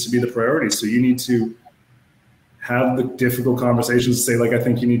knows needs to be the priority. So you need to have the difficult conversations, say, like, I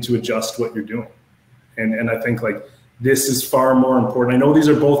think you need to adjust what you're doing. And I think, like, this is far more important. I know these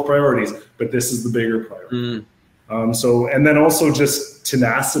are both priorities, but this is the bigger priority. And then also just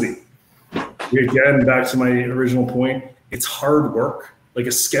tenacity. Again, back to my original point, it's hard work. Like,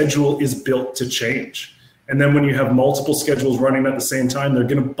 a schedule is built to change. And then when you have multiple schedules running at the same time, they're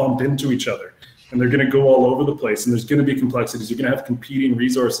going to bump into each other and they're going to go all over the place. And there's going to be complexities. You're going to have competing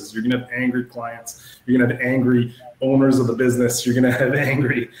resources. You're going to have angry clients. You're going to have angry owners of the business. You're going to have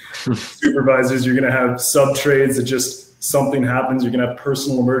angry supervisors. You're going to have sub trades that just something happens. You're going to have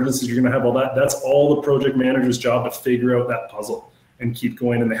personal emergencies. You're going to have all that. That's all the project manager's job, to figure out that puzzle and keep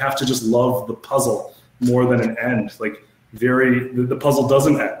going. And they have to just love the puzzle more than an end. Like, the puzzle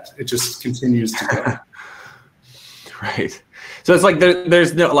doesn't end. It just continues to go. Right. So it's like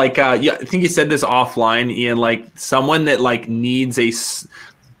there's no, like, I think you said this offline, Ian, like, someone that, like, needs a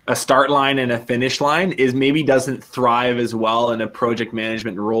start line and a finish line maybe doesn't thrive as well in a project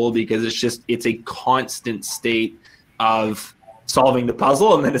management role, because it's a constant state of solving the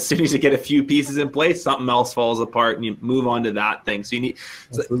puzzle. And then as soon as you get a few pieces in place, something else falls apart and you move on to that thing. So you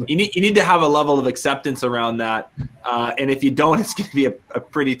need to have a level of acceptance around that. And if you don't, it's going to be a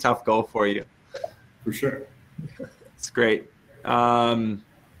pretty tough go for you. For sure. It's great. I've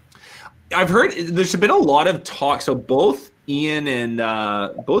heard there's been a lot of talk. So both Ian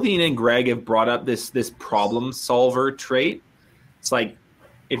and Greg have brought up this problem solver trait. It's like,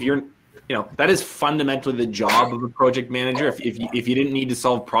 if you're, that is fundamentally the job of a project manager. If you didn't need to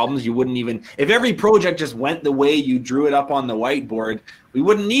solve problems, you wouldn't even, if every project just went the way you drew it up on the whiteboard, we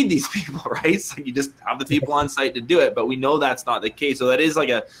wouldn't need these people, right? So you just have the people on site to do it. But we know that's not the case. So that is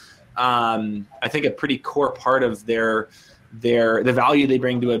like I think a pretty core part of the value they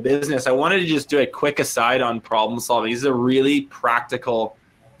bring to a business. I wanted to just do a quick aside on problem solving. This is a really practical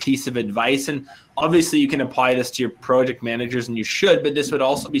piece of advice, and obviously you can apply this to your project managers, and you should, but this would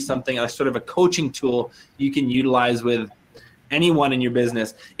also be something, a sort of a coaching tool you can utilize with anyone in your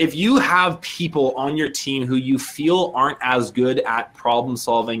business. If you have people on your team who you feel aren't as good at problem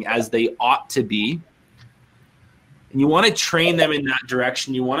solving as they ought to be, and you want to train them in that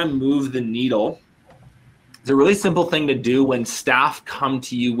direction, you want to move the needle, it's a really simple thing to do when staff come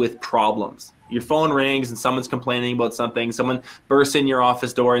to you with problems. Your phone rings and someone's complaining about something. Someone bursts in your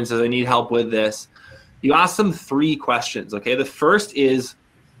office door and says, I need help with this. You ask them 3 questions, okay? The first is,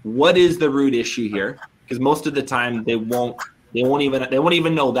 what is the root issue here? Because most of the time they won't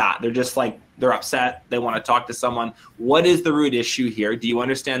even know that. They're just like, they're upset. They want to talk to someone. What is the root issue here? Do you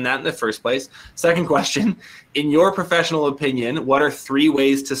understand that in the first place? Second question, in your professional opinion, what are 3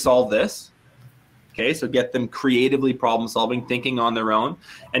 ways to solve this? Okay, so get them creatively problem solving, thinking on their own.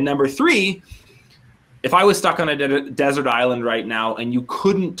 And number 3, if I was stuck on a desert island right now and you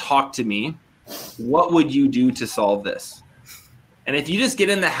couldn't talk to me, what would you do to solve this? And if you just get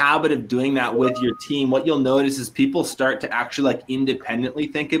in the habit of doing that with your team, what you'll notice is people start to actually, like, independently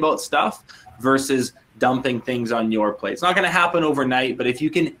think about stuff versus dumping things on your plate. It's not going to happen overnight, but if you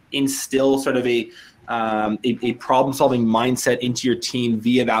can instill sort of a problem-solving mindset into your team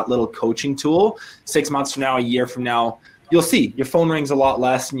via that little coaching tool, 6 months from now, a year from now, you'll see your phone rings a lot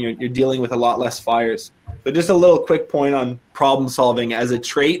less and you're dealing with a lot less fires. But just a little quick point on problem solving as a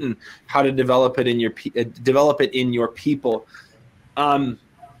trait and how to develop it in your people.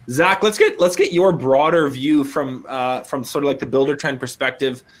 Zach, let's get your broader view from sort of like the builder trend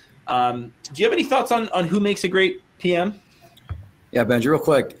perspective. Do you have any thoughts on who makes a great PM? Yeah, Benji, real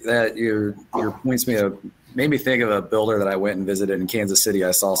quick, that your points made me think of a builder that I went and visited in Kansas City.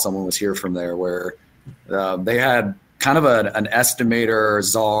 I saw someone was here from there where they had kind of an estimator,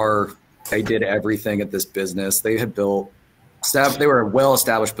 czar. They did everything at this business. They had they were a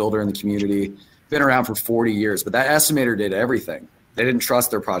well-established builder in the community, been around for 40 years, but that estimator did everything. They didn't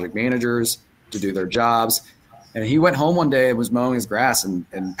trust their project managers to do their jobs. And he went home one day and was mowing his grass and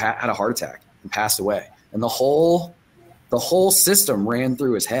had a heart attack and passed away. And the whole system ran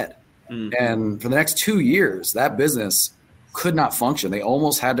through his head. Mm-hmm. And for the next 2 years, that business could not function. They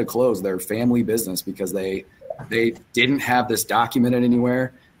almost had to close their family business because they didn't have this documented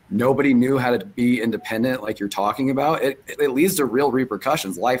anywhere. Nobody knew how to be independent like you're talking about. It leads to real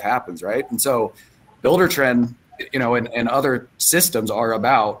repercussions. Life happens, right? And so Builder Trend, and other systems are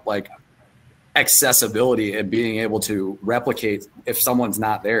about like accessibility and being able to replicate if someone's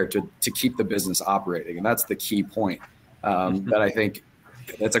not there to keep the business operating. And that's the key point that I think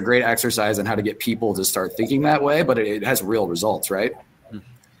that's a great exercise in how to get people to start thinking that way, but it has real results, right?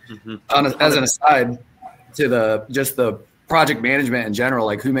 Mm-hmm. As an aside to the project management in general,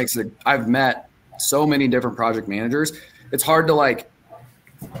 like I've met so many different project managers. It's hard to like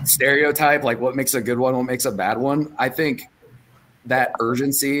stereotype like what makes a good one, what makes a bad one. I think that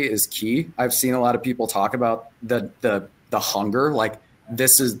urgency is key. I've seen a lot of people talk about the hunger, like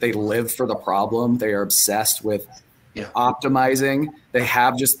they live for the problem. They are obsessed with optimizing. They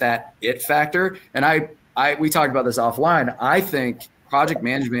have just that it factor. And we talked about this offline. I think project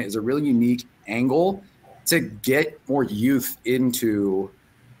management is a really unique angle to get more youth into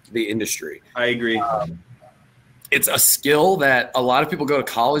the industry. I agree. It's a skill that a lot of people go to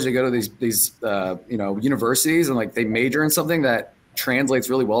college, they go to these universities and like they major in something that translates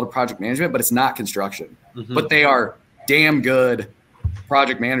really well to project management, but it's not construction. Mm-hmm. But they are damn good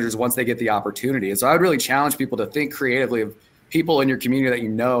project managers once they get the opportunity. And so I would really challenge people to think creatively of people in your community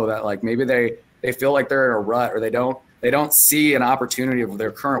that that like maybe they feel like they're in a rut or they don't see an opportunity of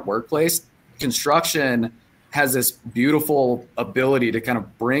their current workplace. Construction has this beautiful ability to kind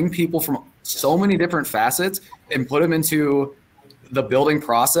of bring people from so many different facets and put them into the building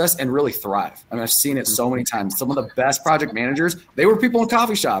process and really thrive. I mean, I've seen it so many times. Some of the best project managers, they were people in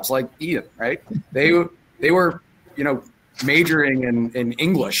coffee shops like Ian, right? They were, majoring in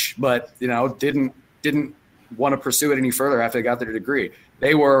English, but, didn't want to pursue it any further after they got their degree.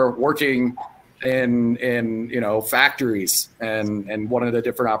 They were working in factories and wanted a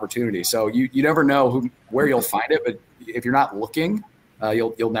different opportunity. So you never know where you'll find it, but if you're not looking,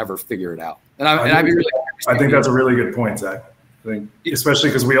 you'll never figure it out. I think that's a really good point, Zach. I think, especially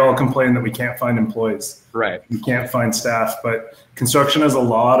because we all complain that we can't find employees. Right. We can't find staff, but construction has a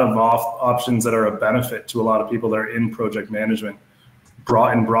lot of options that are a benefit to a lot of people that are in project management,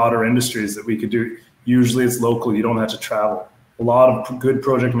 in broader industries that we could do. Usually it's local. You don't have to travel. A lot of good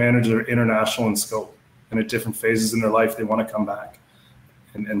project managers are international in scope, and at different phases in their life, they want to come back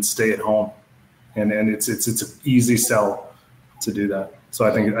and stay at home. And it's an easy sell to do that. So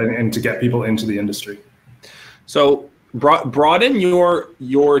I think, and to get people into the industry. So broaden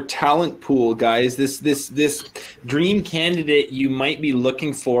your talent pool, guys. This dream candidate you might be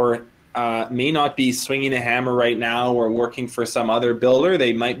looking for may not be swinging a hammer right now or working for some other builder.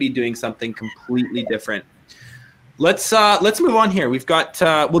 They might be doing something completely different. Let's move on here. We've got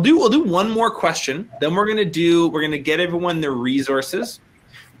we'll do one more question. Then we're gonna get everyone their resources.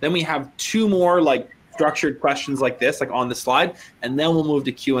 Then we have two more like structured questions like this, like on the slide, and then we'll move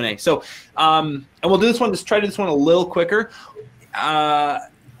to Q&A. So, and we'll do this one. Just try to do this one a little quicker.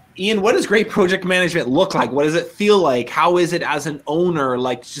 Ian, what does great project management look like? What does it feel like? How is it as an owner?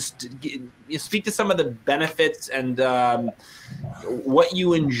 Like, just speak to some of the benefits and what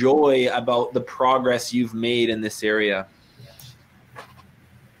you enjoy about the progress you've made in this area.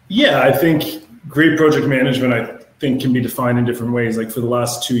 Yeah, I think great project management, can be defined in different ways. Like for the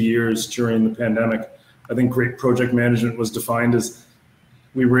last 2 years during the pandemic, I think great project management was defined as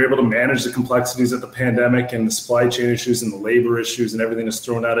we were able to manage the complexities of the pandemic and the supply chain issues and the labor issues and everything is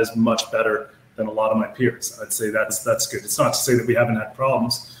thrown out as much better than a lot of my peers. I'd say that's good. It's not to say that we haven't had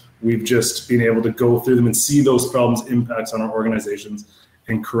problems. We've just been able to go through them and see those problems' impacts on our organizations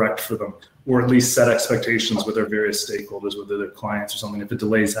and correct for them, or at least set expectations with our various stakeholders, whether they're clients or something. If a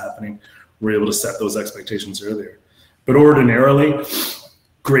delay is happening, we're able to set those expectations earlier. But ordinarily,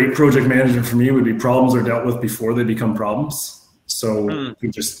 great project management for me would be problems are dealt with before they become problems. So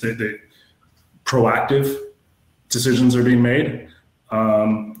just the proactive decisions are being made.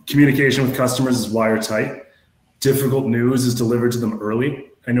 Communication with customers is wiretight. Difficult news is delivered to them early.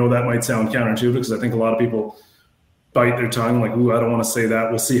 I know that might sound counterintuitive because I think a lot of people bite their tongue like, ooh, I don't want to say that.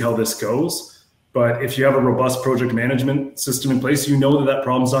 We'll see how this goes. But if you have a robust project management system in place, you know that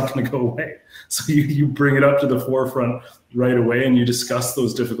problem's not going to go away. So you bring it up to the forefront right away and you discuss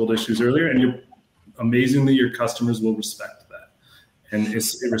those difficult issues earlier, and amazingly, your customers will respect that. And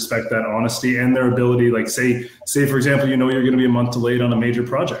respect that honesty and their ability, like say, for example, you're going to be a month delayed on a major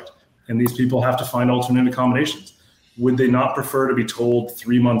project and these people have to find alternate accommodations. Would they not prefer to be told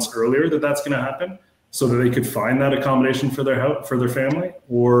 3 months earlier that that's going to happen so that they could find that accommodation for their house, for their family,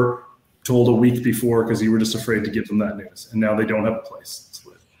 or told a week before because you were just afraid to give them that news and now they don't have a place to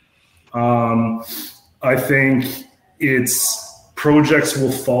live? I think projects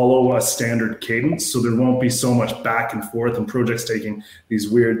will follow a standard cadence, so there won't be so much back and forth and projects taking these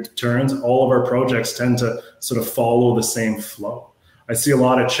weird turns. All of our projects tend to sort of follow the same flow. I see a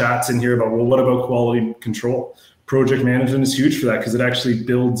lot of chats in here about, well, what about quality control? Project management is huge for that because it actually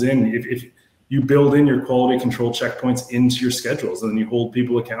builds in. If you build in your quality control checkpoints into your schedules, and then you hold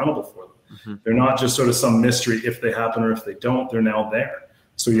people accountable for them. Mm-hmm. They're not just sort of some mystery if they happen or if they don't, they're now there.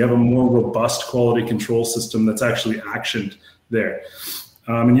 So you have a more robust quality control system that's actually actioned there.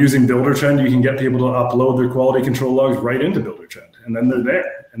 And using Buildertrend, you can get people to upload their quality control logs right into Buildertrend, and then they're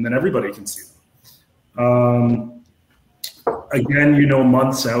there, and then everybody can see them. Again,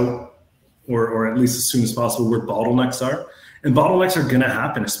 months out, or at least as soon as possible, where bottlenecks are. And bottlenecks are going to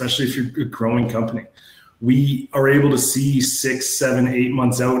happen, especially if you're a growing company. We are able to see 6, 7, 8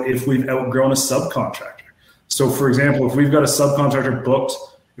 months out if we've outgrown a subcontractor. So for example, if we've got a subcontractor booked,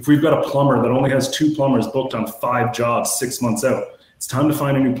 if we've got a plumber that only has 2 plumbers booked on 5 jobs 6 months out, it's time to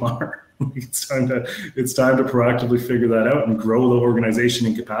find a new plumber. It's time to proactively figure that out and grow the organization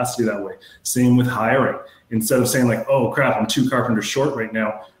and capacity that way. Same with hiring. Instead of saying like, oh crap, I'm 2 carpenters short right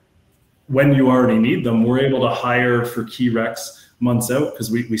now. When you already need them, we're able to hire for key recs months out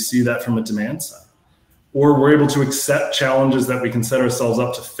because we see that from a demand side. Or we're able to accept challenges that we can set ourselves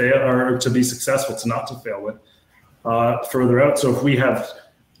up to fail or to be successful, to not to fail with further out. So if we have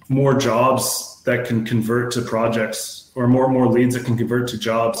more jobs that can convert to projects, or more leads that can convert to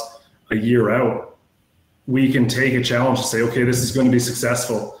jobs a year out, we can take a challenge to say, okay, this is going to be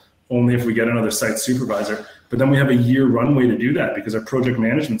successful only if we get another site supervisor. But then we have a year runway to do that because our project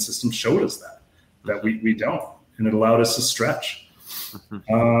management system showed us that we don't, and it allowed us to stretch.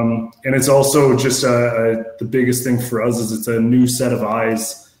 And it's also just the biggest thing for us is it's a new set of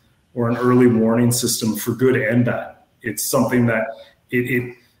eyes or an early warning system for good and bad. It's something that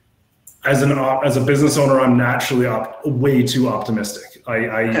it as a business owner, I'm naturally way too optimistic.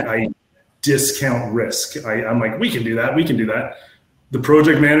 I discount risk. I'm like, we can do that. The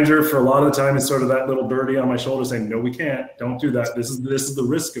project manager for a lot of the time is sort of that little birdie on my shoulder saying, no, we can't, don't do that. This is the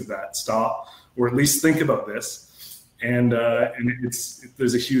risk of that. Stop, or at least think about this. And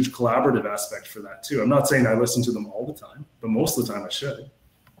there's a huge collaborative aspect for that too. I'm not saying I listen to them all the time, but most of the time I should.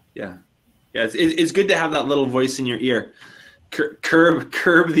 Yeah. It's good to have that little voice in your ear. Curb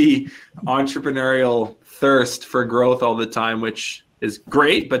the entrepreneurial thirst for growth all the time, which is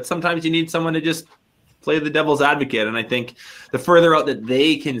great, but sometimes you need someone to just play the devil's advocate. And I think the further out that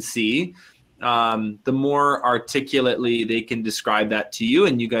they can see, the more articulately they can describe that to you,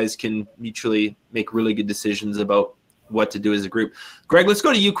 and you guys can mutually make really good decisions about what to do as a group. Greg, let's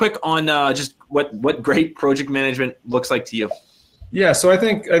go to you quick on just what great project management looks like to you. Yeah, so I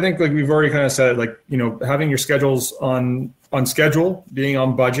think like we've already kind of said, like, having your schedules on schedule, being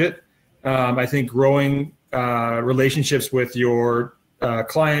on budget. I think growing relationships with your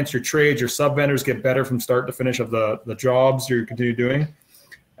clients, your trades, your sub vendors get better from start to finish of the jobs you continue doing.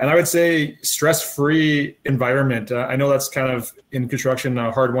 And I would say stress-free environment. I know that's kind of in construction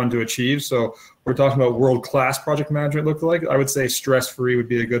a hard one to achieve. So we're talking about world-class project management look like. I would say stress-free would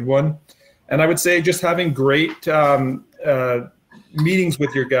be a good one. And I would say just having great meetings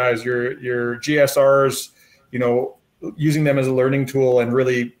with your guys, your GSRs, using them as a learning tool and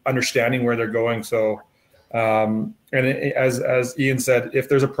really understanding where they're going. So, and as Ian said, if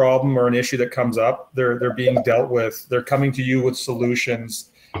there's a problem or an issue that comes up, they're being dealt with. They're coming to you with solutions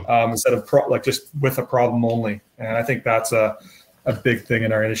instead of just with a problem only. And I think that's a big thing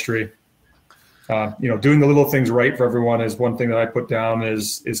in our industry. Doing the little things right for everyone is one thing that I put down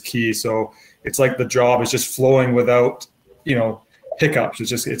is key. So it's like the job is just flowing without, hiccups. It's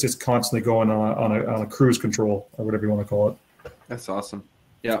just constantly going on a cruise control or whatever you want to call it. That's awesome.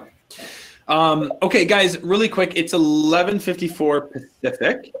 Yeah. Okay, guys, really quick. It's 11:54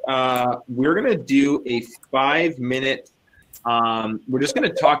 Pacific. We're gonna do a 5-minute. We're just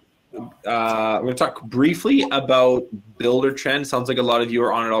gonna talk. We're gonna talk briefly about Buildertrend. Sounds like a lot of you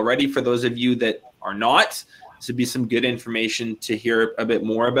are on it already. For those of you that are not, this would be some good information to hear a bit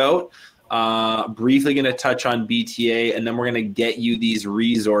more about. Briefly going to touch on BTA, and then we're going to get you these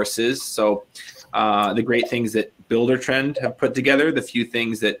resources. So the great things that Buildertrend have put together, the few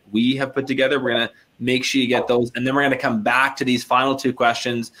things that we have put together, we're going to make sure you get those. And then we're going to come back to these final 2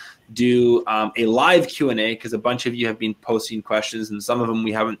 questions, do a live Q&A, because a bunch of you have been posting questions, and some of them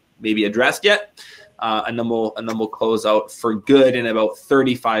we haven't maybe addressed yet. And then we'll close out for good in about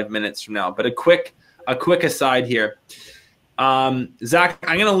 35 minutes from now. But a quick aside here. Zach,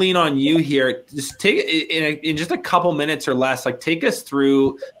 I'm going to lean on you here. Just take in just a couple minutes or less, like take us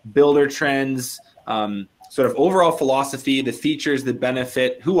through Buildertrend's sort of overall philosophy, the features, the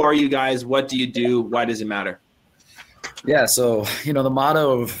benefit. Who are you guys? What do you do? Why does it matter? Yeah, so the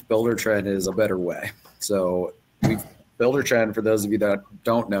motto of Buildertrend is a better way. So Buildertrend, for those of you that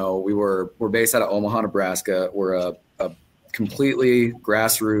don't know, we're based out of Omaha, Nebraska. We're a completely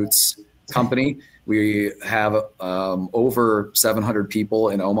grassroots company. We have over 700 people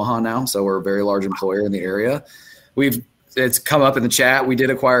in Omaha now, so we're a very large employer in the area. It's come up in the chat. We did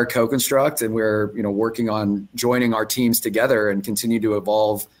acquire CoConstruct, and we're working on joining our teams together and continue to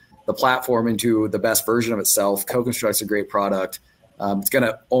evolve the platform into the best version of itself. CoConstruct's a great product. It's going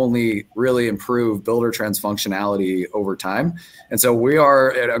to only really improve Buildertrend's functionality over time, and so we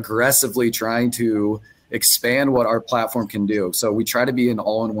are aggressively trying to expand what our platform can do. So we try to be an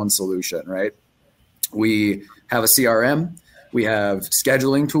all-in-one solution, right? We have a CRM, we have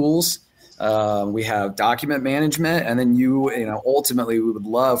scheduling tools, we have document management, and then ultimately we would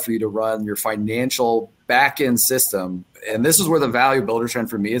love for you to run your financial back-end system. And this is where the value of Buildertrend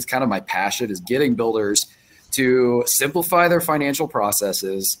for me is kind of my passion, is getting builders to simplify their financial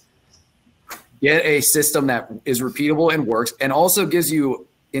processes, get a system that is repeatable and works, and also gives you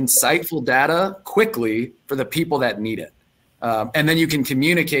insightful data quickly for the people that need it. And then you can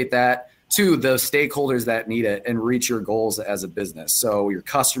communicate that to the stakeholders that need it and reach your goals as a business. So your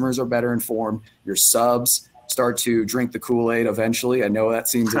customers are better informed, your subs start to drink the Kool-Aid eventually. I know that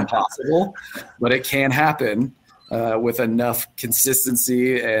seems impossible, but it can happen with enough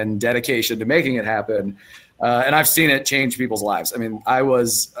consistency and dedication to making it happen. And I've seen it change people's lives. I mean, I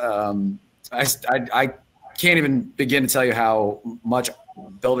can't even begin to tell you how much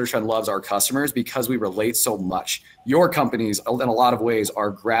Buildertrend loves our customers, because we relate so much. Your companies, in a lot of ways,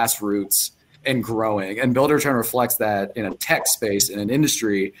 are grassroots and growing, and Buildertrend reflects that in a tech space, in an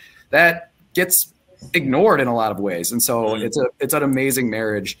industry that gets ignored in a lot of ways. And so it's an amazing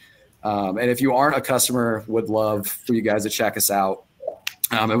marriage. And if you aren't a customer, would love for you guys to check us out.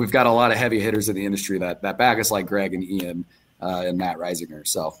 And we've got a lot of heavy hitters in the industry that back us, like Greg and Ian and Matt Reisinger.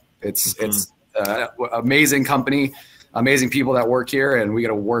 So it's amazing company, amazing people that work here, and we get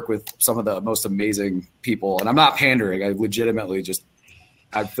to work with some of the most amazing people. And I'm not pandering. I legitimately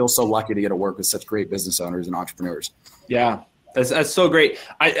I feel so lucky to get to work with such great business owners and entrepreneurs. Yeah, that's so great.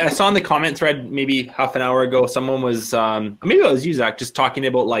 I saw in the comment thread maybe half an hour ago, someone was, maybe it was you, Zach, just talking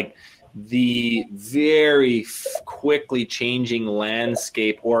about like the very quickly changing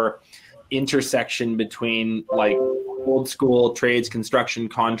landscape or intersection between like old school trades, construction,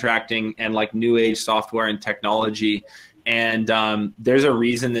 contracting, and like new age software and technology. And there's a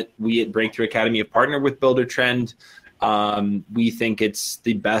reason that we at Breakthrough Academy have partnered with Buildertrend. We think it's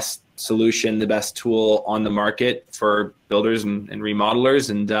the best solution, the best tool on the market for builders and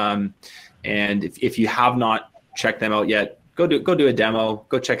remodelers. And if you have not checked them out yet, go do a demo,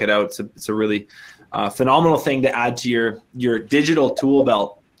 go check it out. It's a really phenomenal thing to add to your digital tool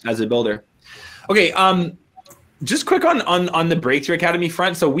belt as a builder. Okay, just quick on the Breakthrough Academy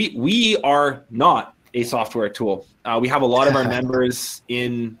front. So we are not a software tool. We have a lot of our members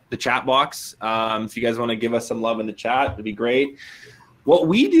in the chat box. If you guys want to give us some love in the chat, it'd be great. What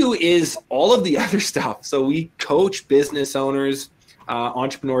we do is all of the other stuff. So we coach business owners,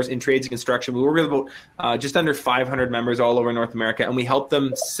 entrepreneurs in trades and construction. We work with about just under 500 members all over North America, and we help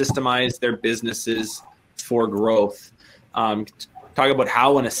them systemize their businesses for growth. Talk about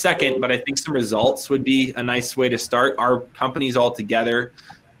how in a second, but I think some results would be a nice way to start. Our companies all together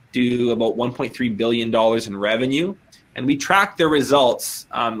do about $1.3 billion in revenue, and we track their results.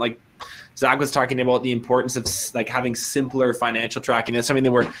 Like Zach was talking about the importance of like having simpler financial tracking. That's something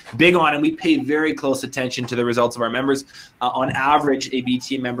that we're big on, and we pay very close attention to the results of our members. On average, a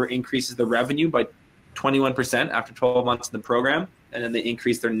BT member increases the revenue by 21% after 12 months in the program, and then they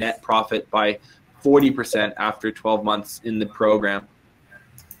increase their net profit by 40% after 12 months in the program.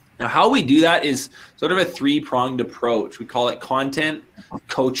 Now, how we do that is sort of a three-pronged approach. We call it content,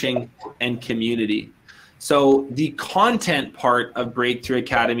 coaching, and community. So the content part of Breakthrough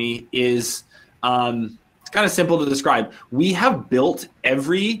Academy is it's kind of simple to describe. We have built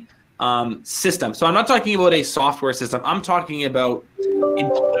every system. So I'm not talking about a software system. I'm talking about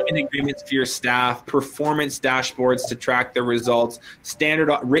employment agreements for your staff, performance dashboards to track their results,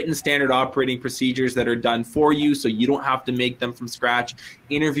 written standard operating procedures that are done for you so you don't have to make them from scratch,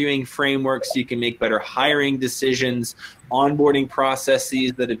 interviewing frameworks so you can make better hiring decisions, onboarding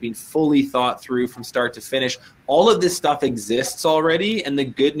processes that have been fully thought through from start to finish. All of this stuff exists already. And the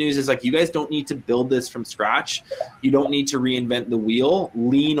good news is, like, you guys don't need to build this from scratch. You don't need to reinvent the wheel.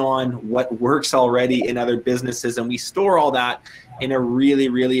 Lean on what works already in other businesses. And we store all that in a really,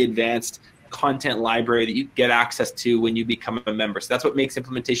 really advanced content library that you get access to when you become a member. So that's what makes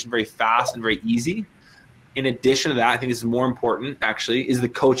implementation very fast and very easy. In addition to that, I think this is more important actually, is the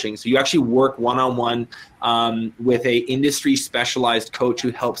coaching. So you actually work one-on-one with a industry specialized coach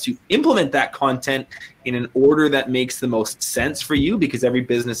who helps you implement that content in an order that makes the most sense for you, because every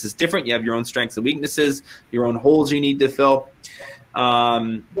business is different. You have your own strengths and weaknesses, your own holes you need to fill.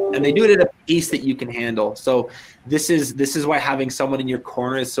 And they do it at a pace that you can handle. So this is why having someone in your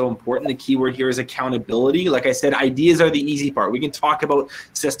corner is so important. The key word here is accountability. Like I said, ideas are the easy part. We can talk about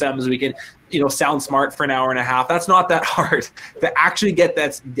systems. We can, sound smart for an hour and a half. That's not that hard. To actually get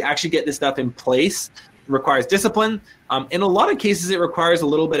this stuff in place requires discipline. In a lot of cases, it requires a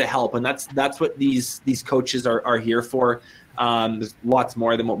little bit of help, and that's what these coaches are here for. There's lots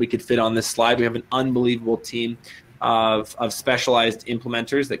more than what we could fit on this slide. We have an unbelievable team of specialized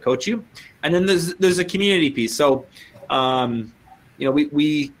implementers that coach you. And then there's a community piece. So,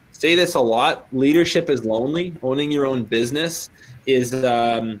 we say this a lot. Leadership is lonely. Owning your own business is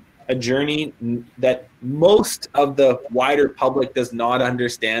a journey that most of the wider public does not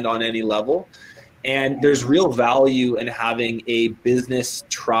understand on any level. And there's real value in having a business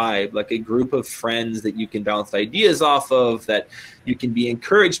tribe, like a group of friends that you can bounce ideas off of, that you can be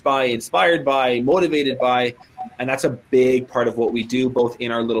encouraged by, inspired by, motivated by. And that's a big part of what we do, both in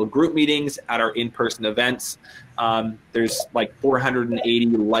our little group meetings, at our in-person events. There's like 480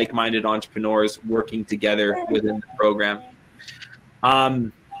 like-minded entrepreneurs working together within the program.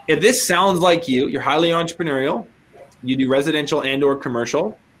 If this sounds like you're highly entrepreneurial, you do residential and or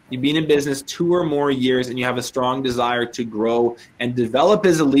commercial, you've been in business 2 or more years, and you have a strong desire to grow and develop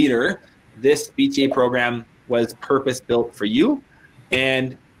as a leader, this BTA program was purpose-built for you,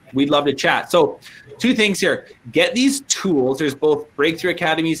 and we'd love to chat. So 2 things here. Get these tools. There's both Breakthrough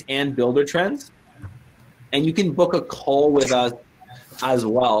Academies and Builder Trends, and you can book a call with us as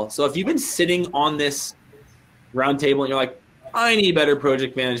well. So if you've been sitting on this roundtable and you're like, I need better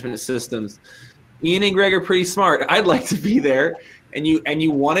project management systems, Ian and Greg are pretty smart, I'd like to be there, and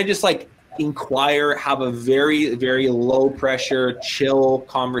you want to just like inquire, have a very, very low pressure, chill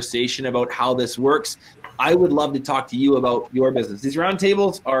conversation about how this works, I would love to talk to you about your business. These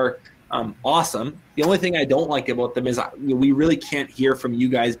roundtables are awesome. The only thing I don't like about them is we really can't hear from you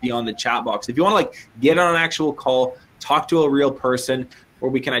guys beyond the chat box. If you want to like get on an actual call, talk to a real person where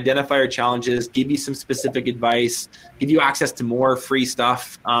we can identify your challenges, give you some specific advice, give you access to more free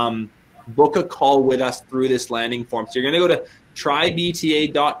stuff, book a call with us through this landing form. So you're going to go to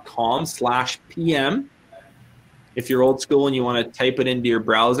trybta.com/PM. If you're old school and you want to type it into your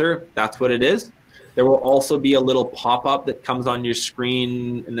browser, that's what it is. There will also be a little pop-up that comes on your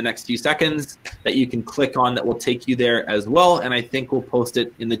screen in the next few seconds that you can click on that will take you there as well. And I think we'll post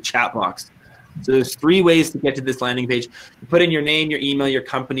it in the chat box. So there's 3 ways to get to this landing page. You put in your name, your email, your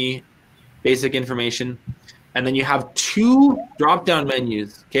company, basic information, and then you have 2 drop-down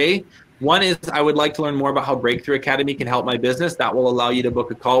menus, okay? One is, I would like to learn more about how Breakthrough Academy can help my business. That will allow you to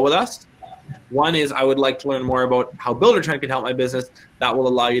book a call with us. One is, I would like to learn more about how Builder Trend can help my business. That will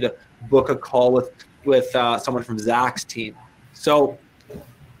allow you to book a call with someone from Zach's team. So,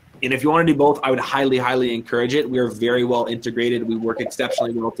 and if you want to do both, I would highly, highly encourage it. We are very well integrated. We work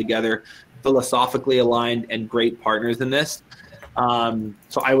exceptionally well together, philosophically aligned, and great partners in this. So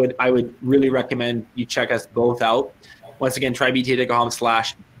I would really recommend you check us both out. Once again,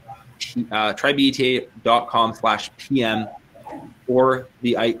 trybta.com/PM, or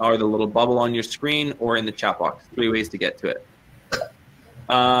the little bubble on your screen, or in the chat box. 3 ways to get to it.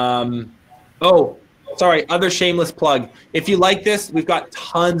 Other shameless plug. If you like this, we've got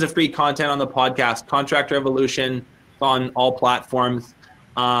tons of free content on the podcast. Contractor Evolution on all platforms.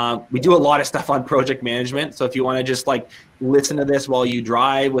 We do a lot of stuff on project management. So if you want to just like listen to this while you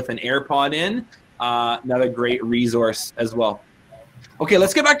drive with an AirPod in, another great resource as well. Okay,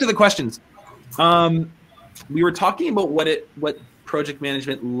 let's get back to the questions. We were talking about what project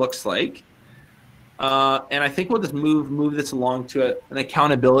management looks like. And I think we'll just move this along to an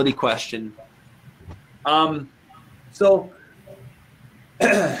accountability question. So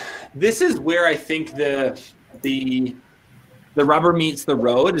this is where I think the rubber meets the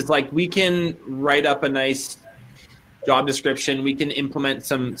road. Is like we can write up a nice job description. We can implement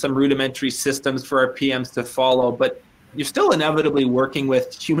some rudimentary systems for our PMs to follow, but you're still inevitably working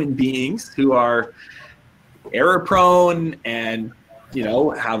with human beings who are error prone and, you know,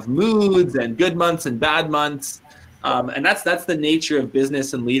 have moods and good months and bad months. And that's the nature of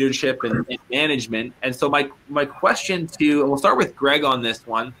business and leadership and management. And so my question we'll start with Greg on this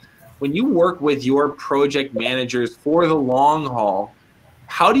one. When you work with your project managers for the long haul,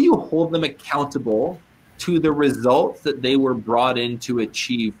 how do you hold them accountable to the results that they were brought in to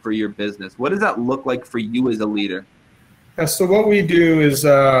achieve for your business? What does that look like for you as a leader? Yeah, so what we do is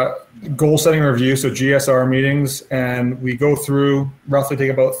goal setting review, so GSR meetings, and we go through, roughly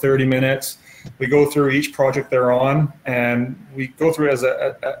take about 30 minutes. We go through each project they're on, and we go through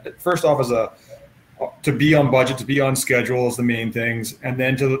it first off to be on budget, to be on schedule is the main things, and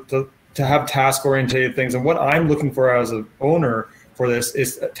then to have task oriented things. And what I'm looking for as an owner for this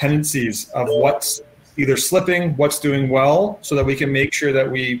is tendencies of what's either slipping, what's doing well, so that we can make sure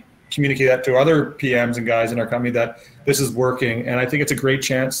that we communicate that to other PMs and guys in our company that this is working. And I think it's a great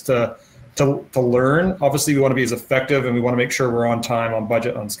chance to learn. Obviously, we want to be as effective, and we want to make sure we're on time, on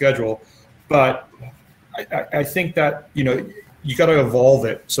budget, on schedule. But I think that, you know, you got to evolve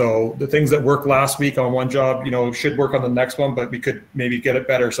it. So the things that worked last week on one job, you know, should work on the next one, but we could maybe get it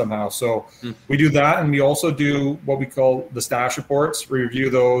better somehow. So we do that. And we also do what we call the status reports. We review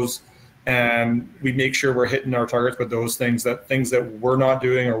those, and we make sure we're hitting our targets with those things that we're not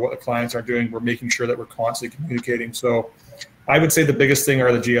doing or what the clients aren't doing. We're making sure that we're constantly communicating. So I would say the biggest thing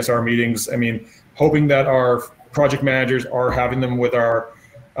are the GSR meetings. I mean, hoping that our project managers are having them with our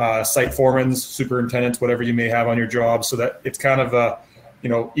site foremans, superintendents, whatever you may have on your job, so that it's kind of a, you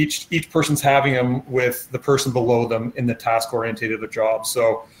know, each person's having them with the person below them in the task oriented of the job.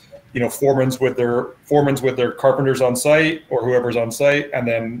 So, you know, foremans with their carpenters on site or whoever's on site, and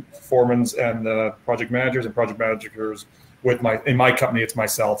then foremans and the project managers with in my company, it's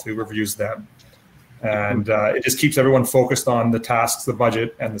myself who reviews them. And it just keeps everyone focused on the tasks, the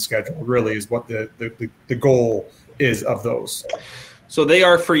budget, and the schedule. Really is what the goal is of those. So they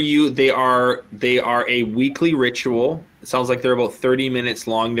are for you. They are a weekly ritual. It sounds like they're about 30 minutes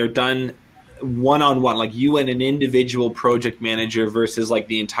long. They're done one-on-one, like you and an individual project manager versus like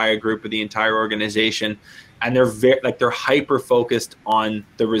the entire group or the entire organization. And they're hyper focused on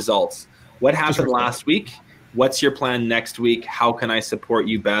the results. What happened last week? What's your plan next week? How can I support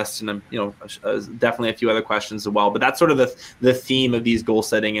you best? And definitely a few other questions as well. But that's sort of the theme of these goal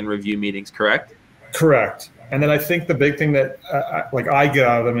setting and review meetings, correct? Correct. And then I think the big thing that I get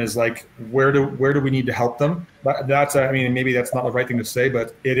out of them is like, where do we need to help them? That's, I mean, maybe that's not the right thing to say,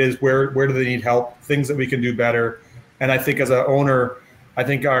 but it is where do they need help? Things that we can do better. And I think as an owner, I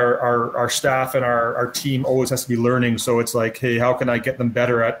think our staff and our team always has to be learning. So it's like, hey, how can I get them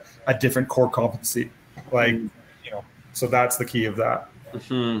better at a different core competency? Like, you know, so that's the key of that.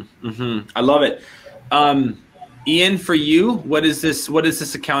 I love it. Ian, for you, what does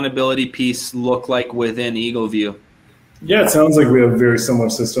this accountability piece look like within EagleView? Yeah, it sounds like we have a very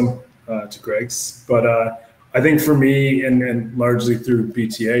similar system to Greg's, but I think for me, and largely through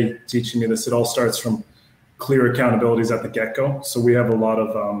BTA teaching me this, it all starts from clear accountabilities at the get-go. So we have a lot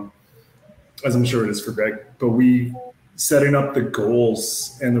of, as I'm sure it is for Greg, but we setting up the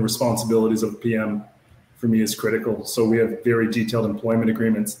goals and the responsibilities of PM for me is critical. So we have very detailed employment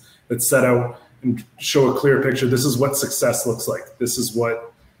agreements that set out and show a clear picture. This is what success looks like. This is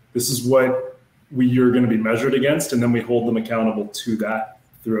what you're going to be measured against, and then we hold them accountable to that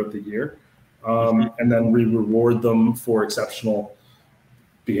throughout the year, and then we reward them for exceptional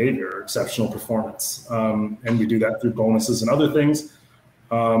behavior, exceptional performance, and we do that through bonuses and other things.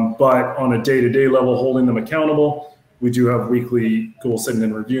 But on a day-to-day level, holding them accountable, we do have weekly goal setting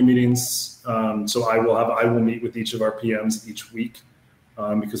and review meetings. So I will meet with each of our PMs each week.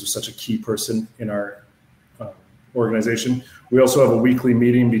 Because we're such a key person in our organization. We also have a weekly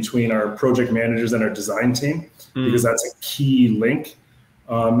meeting between our project managers and our design team, because that's a key link.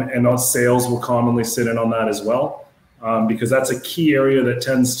 And our sales will commonly sit in on that as well, because that's a key area that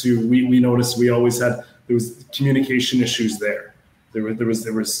tends to, we noticed there was communication issues there. There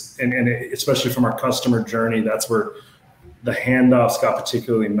was, and especially from our customer journey, that's where the handoffs got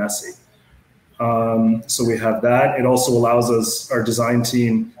particularly messy. So we have that. It also allows us, our design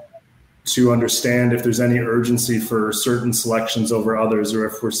team, to understand if there's any urgency for certain selections over others, or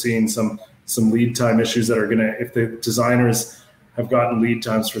if we're seeing some lead time issues that are if the designers have gotten lead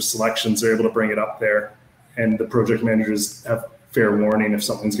times for selections, they're able to bring it up there, and the project managers have fair warning if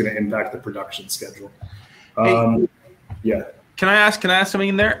something's going to impact the production schedule. Yeah. Can I ask something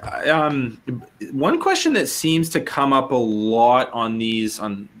in there? One question that seems to come up a lot on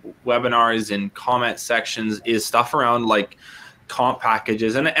webinars and comment sections is stuff around like comp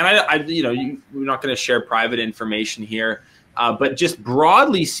packages. And I we're not going to share private information here, but just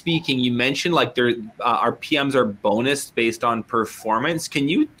broadly speaking, you mentioned like our PMs are bonused based on performance. Could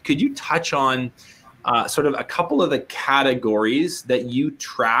you touch on sort of a couple of the categories that you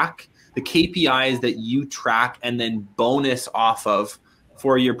track, the KPIs that you track and then bonus off of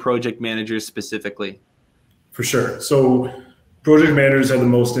for your project managers specifically? For sure. So project managers have the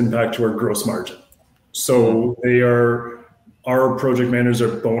most impact to our gross margin. So our project managers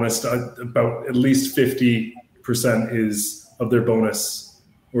are bonused about at least 50% of their bonus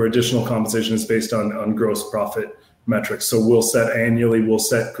or additional compensation is based on gross profit metrics. So we'll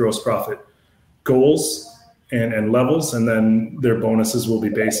set gross profit goals and levels, and then their bonuses will be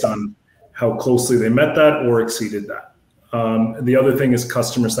based on how closely they met that or exceeded that. The other thing is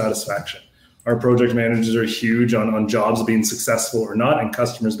customer satisfaction. Our project managers are huge on jobs being successful or not, and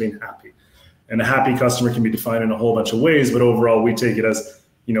customers being happy. And a happy customer can be defined in a whole bunch of ways, but overall we take it as,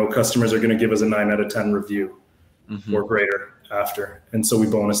 customers are going to give us a 9 out of 10 review or greater after. And so we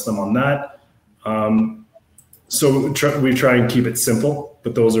bonus them on that. So we try and keep it simple,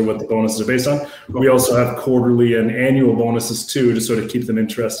 but those are what the bonuses are based on. We also have quarterly and annual bonuses too, to sort of keep them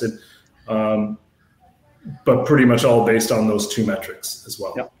interested. But pretty much all based on those two metrics as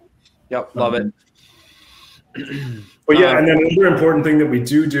well. Yep. Love it. But yeah, and then another important thing that we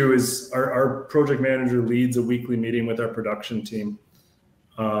do is our project manager leads a weekly meeting with our production team,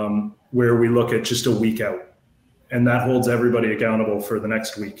 where we look at just a week out, and that holds everybody accountable for the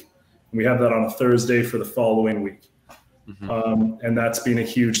next week. And we have that on a Thursday for the following week. And that's been a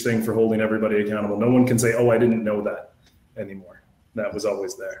huge thing for holding everybody accountable. No one can say, "Oh, I didn't know that" anymore. That was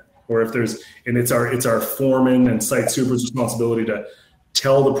always there. Or if it's our foreman and site super's responsibility to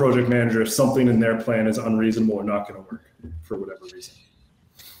tell the project manager if something in their plan is unreasonable or not going to work for whatever reason.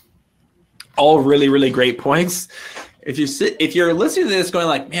 All really, really great points. If you're listening to this going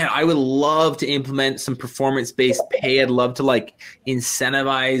like, man, I would love to implement some performance-based pay. I'd love to like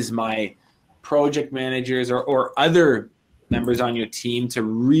incentivize my project managers or other members on your team to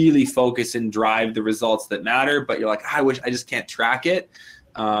really focus and drive the results that matter. But you're like, I just can't track it.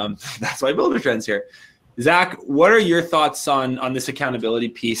 That's why Builder Trend's here. Zach, what are your thoughts on this accountability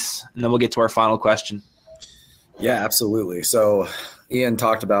piece? And then we'll get to our final question. Yeah, absolutely. So Ian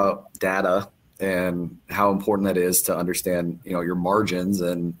talked about data and how important that is to understand, your margins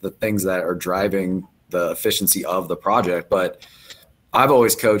and the things that are driving the efficiency of the project. But I've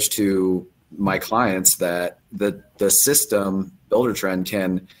always coached to my clients that the system Builder Trend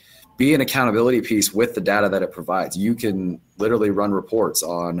can be an accountability piece with the data that it provides. You can literally run reports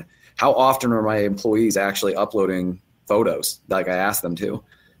on how often are my employees actually uploading photos like I asked them to.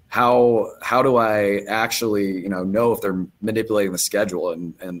 How do I actually know if they're manipulating the schedule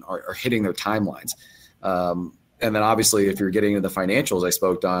and are hitting their timelines? And then obviously if you're getting into the financials I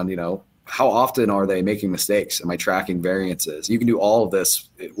spoke on, how often are they making mistakes? Am I tracking variances? You can do all of this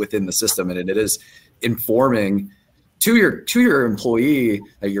within the system, and it is informing to your employee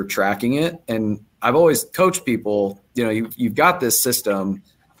that you're tracking it. And I've always coached people, you've got this system,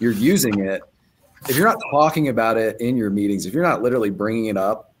 you're using it. If you're not talking about it in your meetings, if you're not literally bringing it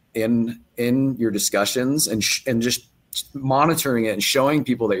up in your discussions and just monitoring it and showing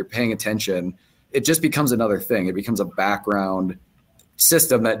people that you're paying attention, it just becomes another thing. It becomes a background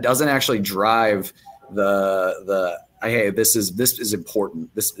system that doesn't actually drive hey, this is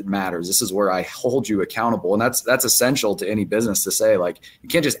important. This matters. This is where I hold you accountable. And that's essential to any business to say, like, you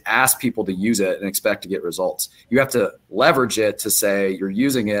can't just ask people to use it and expect to get results. You have to leverage it to say you're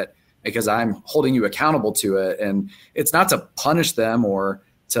using it because I'm holding you accountable to it. And it's not to punish them or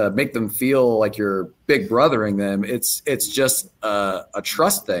to make them feel like you're big brothering them. It's just a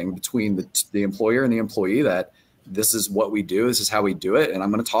trust thing between the employer and the employee that this is what we do. This is how we do it. And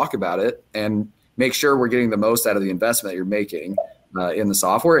I'm going to talk about it and make sure we're getting the most out of the investment that you're making in the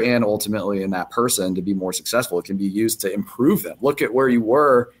software and ultimately in that person to be more successful. It can be used to improve them. Look at where you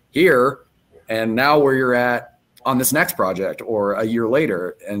were here and now where you're at on this next project or a year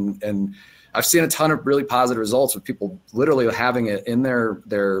later. And I've seen a ton of really positive results with people literally having it in their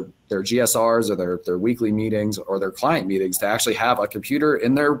GSRs or their weekly meetings or their client meetings to actually have a computer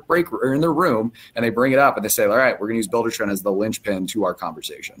in their break or in their room, and they bring it up and they say, all right, we're going to use Builder Trend as the linchpin to our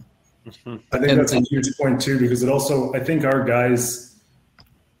conversation. I think that's a huge point too, because it also, I think our guys,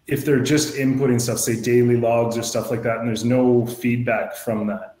 if they're just inputting stuff, say daily logs or stuff like that, and there's no feedback from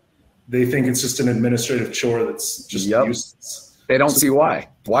that, they think it's just an administrative chore that's just useless. They don't see why.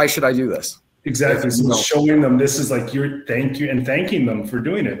 Why should I do this? Exactly. So showing them this is like thanking them for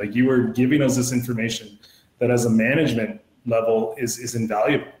doing it. Like, you are giving us this information that as a management level is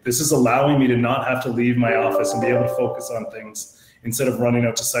invaluable. This is allowing me to not have to leave my office and be able to focus on things instead of running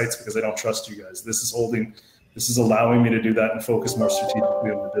out to sites because I don't trust you guys. This is allowing me to do that and focus more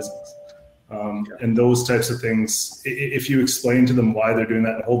strategically on the business. And those types of things, if you explain to them why they're doing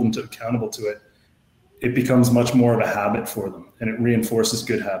that and hold them accountable to it, it becomes much more of a habit for them, and it reinforces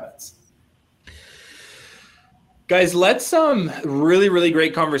good habits. Guys, let's really, really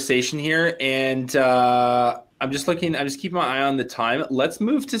great conversation here. And I'm just keeping my eye on the time. Let's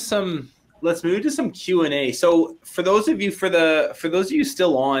move to some Q&A. So for those of you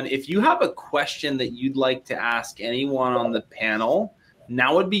still on, if you have a question that you'd like to ask anyone on the panel,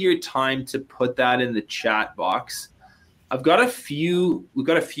 now would be your time to put that in the chat box. We've got a few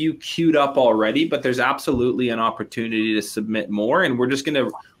queued up already, but there's absolutely an opportunity to submit more, and we're just gonna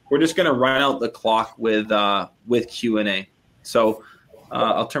run out the clock with Q&A. So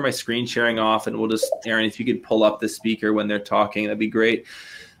I'll turn my screen sharing off, and we'll just, Aaron, if you could pull up the speaker when they're talking, that'd be great.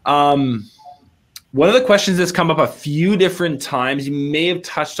 One of the questions that's come up a few different times, you may have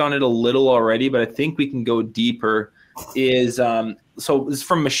touched on it a little already, but I think we can go deeper, is so this is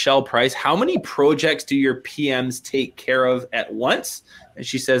from Michelle Price. How many projects do your PMs take care of at once? And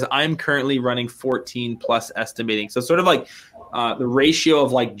she says, I'm currently running 14 plus estimating. So sort of like the ratio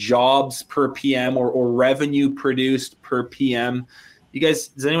of like jobs per PM or revenue produced per PM. You guys,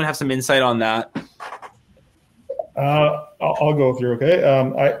 does anyone have some insight on that? I'll go if you're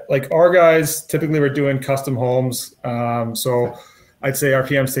okay. Like our guys, typically we're doing custom homes. So I'd say our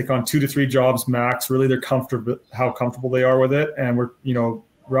PMs take on 2 to 3 jobs max. Really, they're comfortable, how comfortable they are with it. And we're,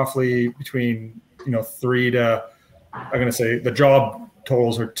 roughly between, 3 to, I'm going to say the job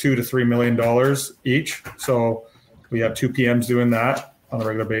totals are $2 to $3 million each. So we have 2 PMs doing that on a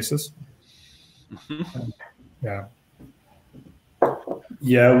regular basis. Yeah.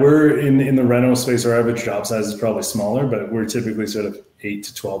 Yeah, we're in the reno space. Our average job size is probably smaller, but we're typically sort of 8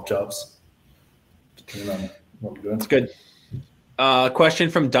 to 12 jobs, depending on what we're doing. That's good.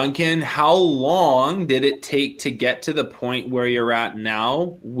 Question from Duncan. How long did it take to get to the point where you're at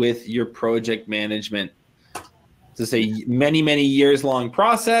now with your project management? Is this a many, many years long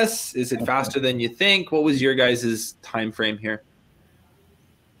process? Is it faster than you think? What was your guys' time frame here?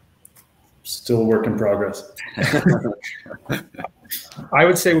 Still a work in progress. I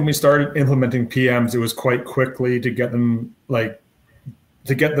would say when we started implementing PMs, it was quite quickly to get them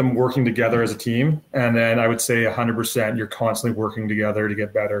working together as a team. And then I would say 100%, you're constantly working together to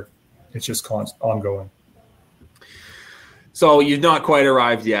get better. It's just ongoing. So you've not quite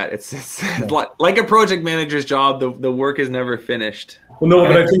arrived yet. It's like a project manager's job. The work is never finished. Well, no,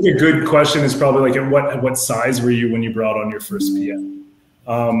 but I think a good question is probably like, at what size were you when you brought on your first PM?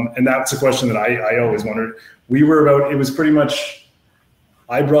 And that's a question that I always wondered. It was pretty much,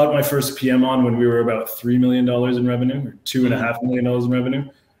 I brought my first PM on when we were about $3 million in revenue, or $2.5 million in revenue.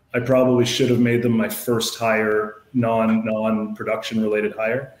 I probably should have made them my first hire, non-production related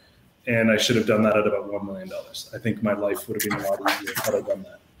hire. And I should have done that at about $1 million. I think my life would have been a lot easier had I done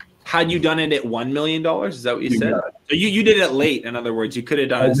that. Had you done it at $1 million? Is that what you said? So you did it late. In other words, you could have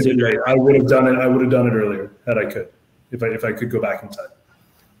done it sooner. I would have done it. I would have done it earlier had I could, if I could go back in time.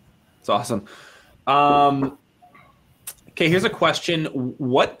 It's awesome. Okay, here's a question.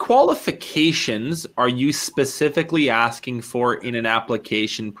 What qualifications are you specifically asking for in an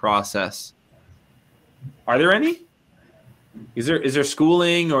application process? Are there any? Is there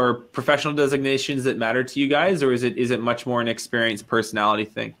schooling or professional designations that matter to you guys, or is it much more an experience personality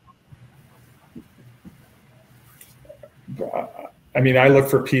thing? I mean, I look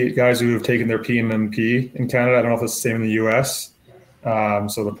for guys who have taken their PMMP in Canada. I don't know if it's the same in the US.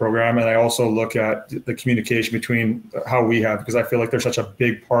 So the program, and I also look at the communication between how we have, because I feel like they're such a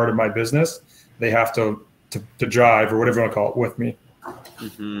big part of my business. They have to drive, or whatever you want to call it, with me.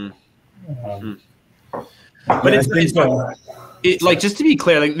 Mm-hmm. But like, just to be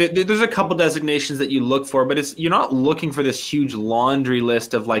clear, like there's a couple designations that you look for, but you're not looking for this huge laundry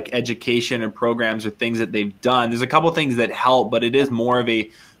list of like education or programs or things that they've done. There's a couple things that help, but it is more of a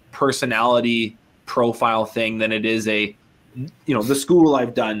personality profile thing than it is a, the school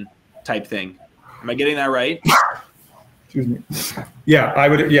I've done type thing. Am I getting that right? Excuse me. Yeah,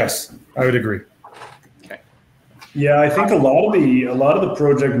 yes, I would agree. Okay. Yeah, I think a lot of the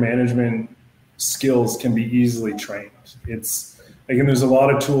project management skills can be easily trained. It's again, there's a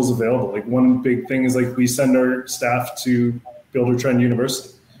lot of tools available. Like one big thing is like we send our staff to Buildertrend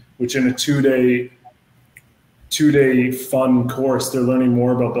University. which in a two-day fun course, they're learning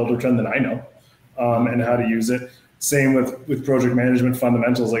more about Buildertrend than I know, and how to use it. Same with project management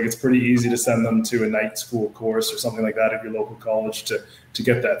fundamentals. Like, it's pretty easy to send them to a night school course or something like that at your local college to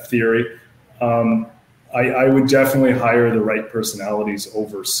get that theory. I would definitely hire the right personalities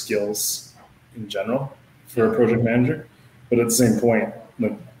over skills in general for a project manager. But at the same point,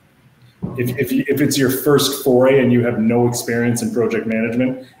 like, if it's your first foray and you have no experience in project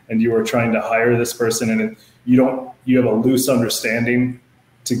management and you are trying to hire this person and you have a loose understanding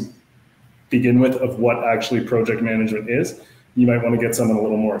to begin with of what actually project management is, you might want to get someone a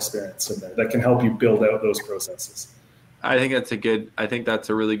little more experienced in there that can help you build out those processes. I think that's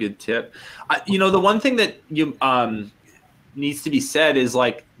a really good tip. The one thing that you needs to be said is,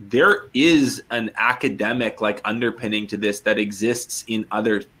 like, there is an academic like underpinning to this that exists in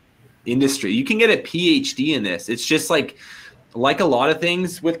other industry. You can get a PhD in this. It's just like a lot of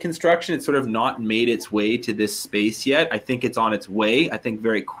things with construction, it's sort of not made its way to this space yet. I think it's on its way. I think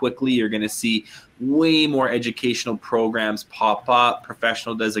very quickly you're going to see way more educational programs pop up,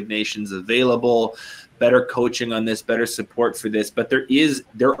 professional designations available, better coaching on this, better support for this. But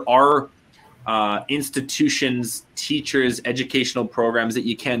there are institutions, teachers, educational programs that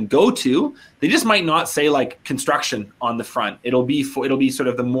you can go to. They just might not say like construction on the front. It'll be sort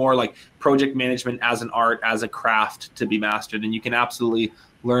of the more like project management as an art, as a craft to be mastered, and you can absolutely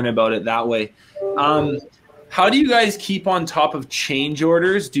learn about it that way. How do you guys keep on top of change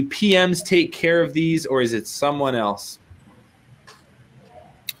orders? Do PMs take care of these, or is it someone else?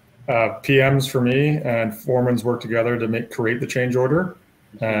 PMs for me and foremans work together to create the change order.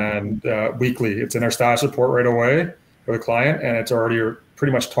 And weekly, it's in our status report right away for the client, and it's already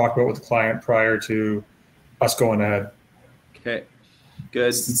pretty much talked about with the client prior to us going ahead. Okay, good.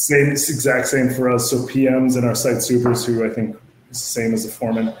 It's the exact same for us. So PMs and our site supers, who I think is the same as the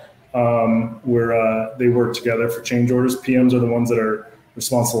foreman, they work together for change orders. PMs are the ones that are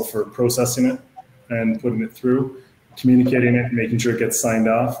responsible for processing it and putting it through, communicating it, making sure it gets signed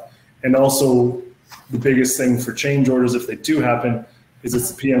off. And also the biggest thing for change orders, if they do happen, is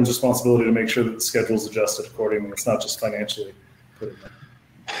it's the PM's responsibility to make sure that the schedule is adjusted accordingly. It's not just financially put in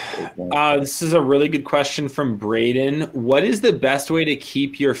there. This is a really good question from Braden. What is the best way to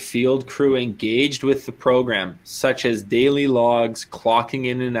keep your field crew engaged with the program, such as daily logs, clocking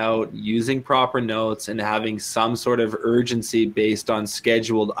in and out, using proper notes, and having some sort of urgency based on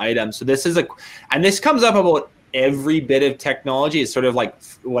scheduled items? So this comes up about every bit of technology. Is sort of like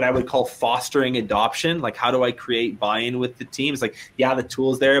what I would call fostering adoption. Like, how do I create buy-in with the teams? Like, yeah, the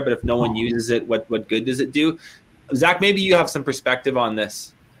tool's there, but if no one uses it, what good does it do? Zach, maybe you have some perspective on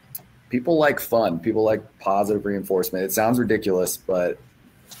this. People like fun. People like positive reinforcement. It sounds ridiculous, but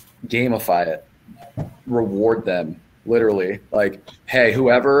gamify it. Reward them. Literally, like, hey,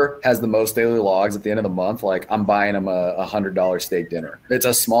 whoever has the most daily logs at the end of the month, like, I'm buying them a $100 steak dinner. It's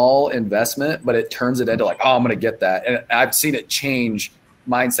a small investment, but it turns it into like, oh, I'm going to get that. And I've seen it change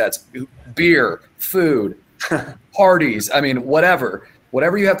mindsets, beer, food, parties. I mean, whatever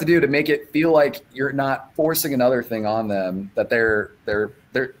you have to do to make it feel like you're not forcing another thing on them, that they're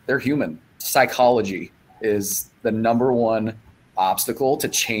human. Psychology is the number one obstacle to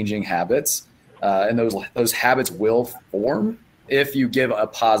changing habits. And those habits will form if you give a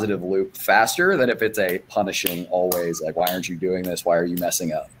positive loop faster than if it's a punishing always, like, why aren't you doing this? Why are you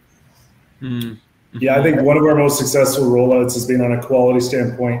messing up? Mm-hmm. Yeah, I think one of our most successful rollouts has been on a quality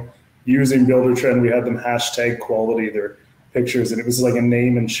standpoint. Using Buildertrend, we had them hashtag quality their pictures, and it was like a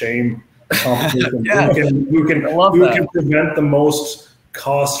name and shame competition. Yeah. Who can prevent the most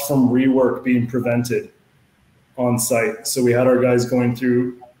cost from rework being prevented on site. So we had our guys going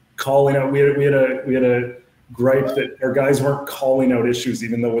through, calling out. We had a gripe that our guys weren't calling out issues,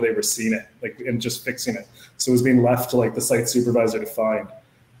 even though they were seeing it, like, and just fixing it. So it was being left to like the site supervisor to find.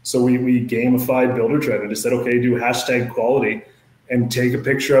 So we gamified Buildertrend and just said, okay, do hashtag quality and take a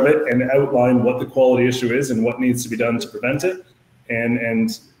picture of it and outline what the quality issue is and what needs to be done to prevent it,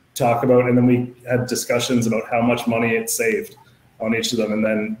 and talk about. And then we had discussions about how much money it saved on each of them. And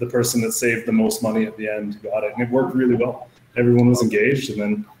then the person that saved the most money at the end got it, and it worked really well. Everyone was engaged, and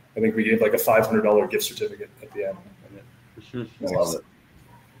then I think we gave like a $500 gift certificate at the end. I love it.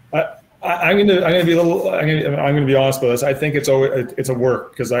 I'm gonna be honest with this. I think it's a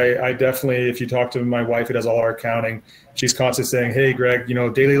work, because I definitely, if you talk to my wife who does all our accounting, she's constantly saying, hey, Greg,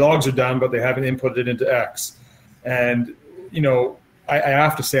 daily logs are done, but they haven't inputted it into X. And I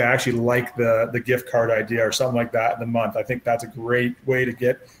have to say, I actually like the gift card idea or something like that in the month. I think that's a great way to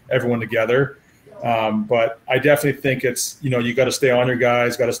get everyone together. But I definitely think it's, you got to stay on your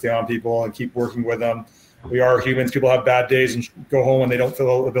guys, got to stay on people and keep working with them. we are humans. People have bad days and go home and they don't fill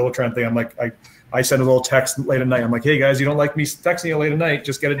out the Buildertrend thing. I'm like, I send a little text late at night. I'm like, hey guys, you don't like me texting you late at night?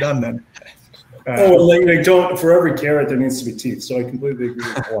 Just get it done then. Don't. For every carrot, there needs to be teeth. So I completely agree.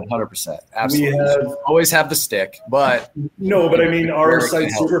 100%. Absolutely. Always have the stick, but no. But I mean, our site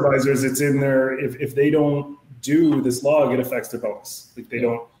supervisors, it's in there. If they don't do this log, it affects their bonus. Like they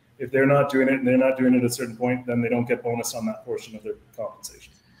don't. If they're not doing it and they're not doing it at a certain point, then they don't get bonus on that portion of their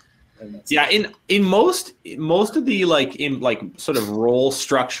compensation. Yeah, in most of the sort of role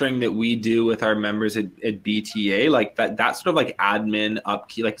structuring that we do with our members at BTA, like that sort of like admin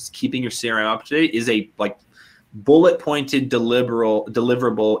upkeep, like keeping your CRM up to date, is a like bullet pointed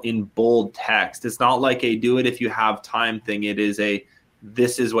deliverable in bold text. It's not like a do it if you have time thing. It is a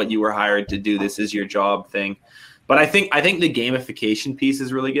this is what you were hired to do. This is your job thing. But I think the gamification piece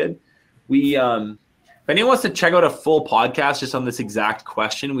is really good. We if anyone wants to check out a full podcast just on this exact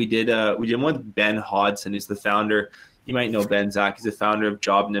question, we did one with Ben Hodson, who's the founder. You might know Ben, Zach. He's the founder of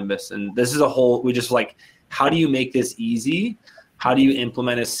Job Nimbus. And this is we just like, how do you make this easy? How do you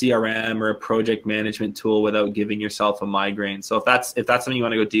implement a CRM or a project management tool without giving yourself a migraine? So if that's something you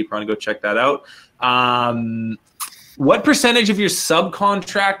want to go deeper on, go check that out. What percentage of your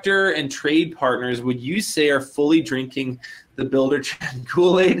subcontractor and trade partners would you say are fully drinking the Buildertrend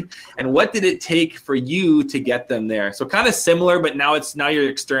Kool-Aid, and what did it take for you to get them there? So kind of similar, but now you're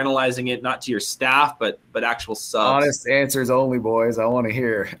externalizing it not to your staff, but actual subs. Honest answers only, boys. I want to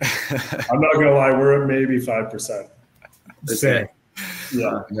hear. I'm not gonna lie, we're at maybe 5%. Same.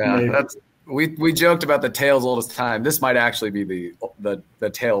 Yeah. That's we joked about the tail's oldest time. This might actually be the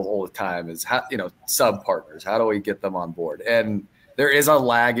tail's oldest time is how, sub partners. How do we get them on board? And there is a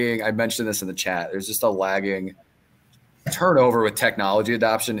lagging. I mentioned this in the chat. There's just a lagging turnover with technology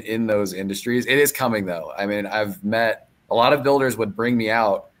adoption in those industries. It is coming though. I mean, I've met a lot of builders would bring me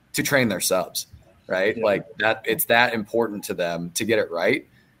out to train their subs, right? Yeah. Like that, it's that important to them to get it right.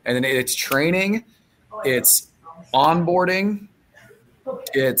 And then it's training, it's onboarding,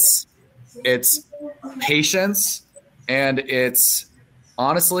 it's patience, and it's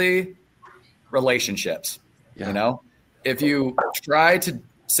honestly relationships. Yeah. If you try to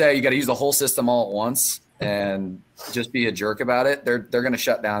say you got to use the whole system all at once and just be a jerk about it, they're going to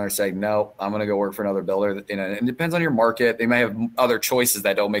shut down or say, no, I'm going to go work for another builder. And it depends on your market. They may have other choices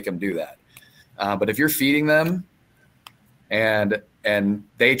that don't make them do that. But if you're feeding them and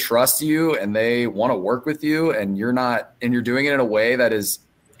they trust you and they want to work with you and you're doing it in a way that is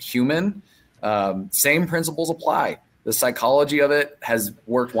human, same principles apply. The psychology of it has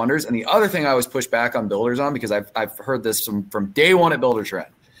worked wonders. And the other thing I always push back on builders on, because I've heard this from day one at Buildertrend,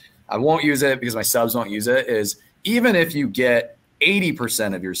 I won't use it because my subs won't use it, is even if you get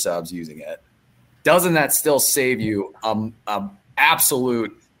 80% of your subs using it, doesn't that still save you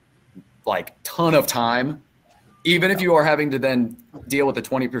absolute like ton of time? Even if you are having to then deal with the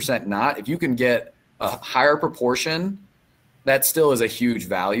 20% not, if you can get a higher proportion, that still is a huge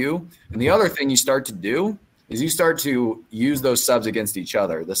value. And the other thing you start to do is you start to use those subs against each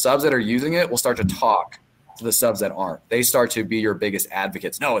other. The subs that are using it will start to talk to the subs that aren't. They start to be your biggest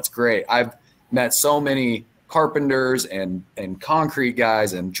advocates. No, it's great. I've met so many carpenters and concrete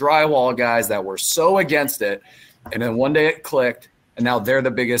guys and drywall guys that were so against it. And then one day it clicked and now they're the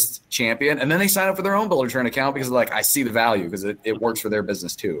biggest champion. And then they sign up for their own Buildertrend account because like, I see the value because it works for their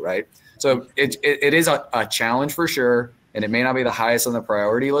business too. Right. So it is a challenge for sure. And it may not be the highest on the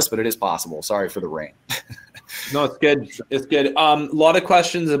priority list, but it is possible. Sorry for the rain. No, it's good. It's good. A lot of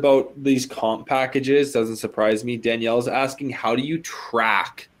questions about these comp packages. Doesn't surprise me. Danielle's asking, how do you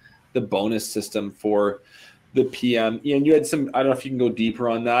track the bonus system for the PM? And you had some, I don't know if you can go deeper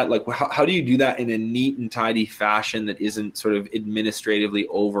on that. Like, how do you do that in a neat and tidy fashion that isn't sort of administratively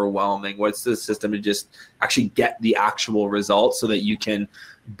overwhelming? What's the system to just actually get the actual results so that you can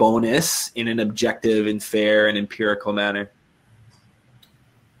bonus in an objective and fair and empirical manner?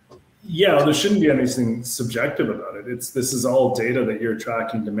 Yeah, there shouldn't be anything subjective about it. This is all data that you're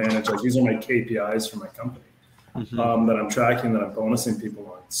tracking to manage. Like these are my KPIs for my company that I'm tracking, that I'm bonusing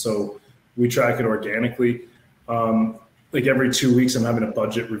people on. So we track it organically. Like every 2 weeks, I'm having a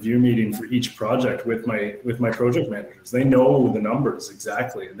budget review meeting for each project with my project managers. They know the numbers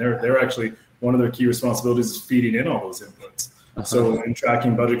exactly, and they're actually, one of their key responsibilities is feeding in all those inputs. So in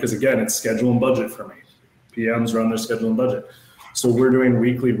tracking budget, because again, it's schedule and budget for me. PMs run their schedule and budget. So we're doing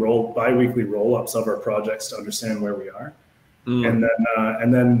bi-weekly roll-ups of our projects to understand where we are. And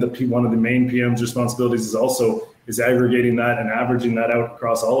then one of the main PM's responsibilities is aggregating that and averaging that out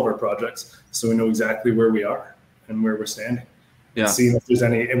across all of our projects, so we know exactly where we are and where we're standing. Yeah. And seeing if there's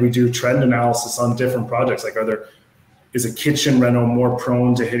any, and we do trend analysis on different projects. Like, are there Is a kitchen reno more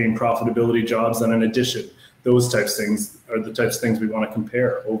prone to hitting profitability jobs than an addition? Those types of things are the types of things we want to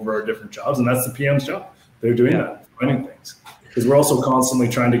compare over our different jobs. And that's the PM's job. They're doing that, finding things. Because we're also constantly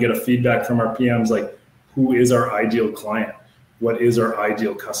trying to get a feedback from our PMs, like who is our ideal client? What is our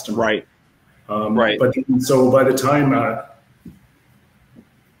ideal customer? Right. But so by the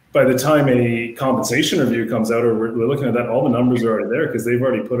time a compensation review comes out, or we're looking at that, all the numbers are already there because they've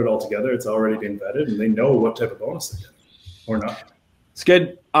already put it all together. It's already been vetted, and they know what type of bonus they get or not. It's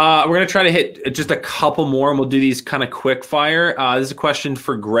good. We're going to try to hit just a couple more, and we'll do these kind of quick fire. This is a question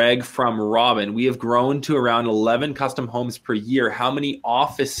for Greg from Robin. We have grown to around 11 custom homes per year. How many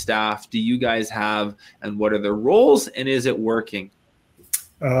office staff do you guys have, and what are their roles, and is it working?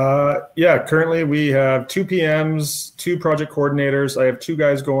 Currently we have 2 PMs, 2 project coordinators. I have 2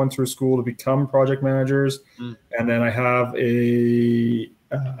 guys going through school to become project managers. And then I have a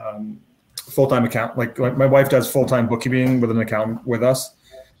full-time account. Like my wife does full-time bookkeeping with an accountant with us.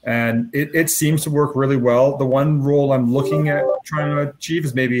 And it seems to work really well. The one role I'm looking at trying to achieve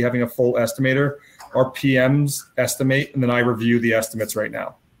is maybe having a full estimator. Our PMs estimate, and then I review the estimates right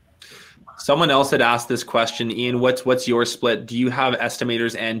now. Someone else had asked this question, Ian, what's your split? Do you have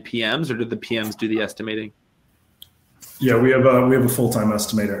estimators and PMs, or do the PMs do the estimating? Yeah, we have a full-time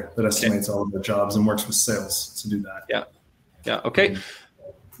estimator that estimates all of the jobs and works with sales to do that. Yeah. Okay.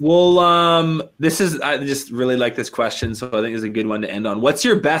 Well, I just really like this question, so I think it's a good one to end on. What's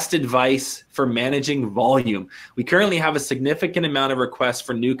your best advice for managing volume? We currently have a significant amount of requests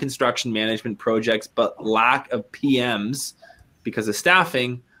for new construction management projects, but lack of PMs because of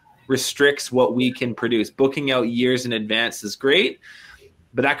staffing restricts what we can produce. Booking out years in advance is great,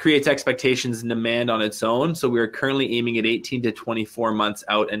 but that creates expectations and demand on its own. So we are currently aiming at 18 to 24 months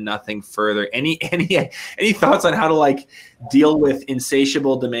out and nothing further. Any thoughts on how to deal with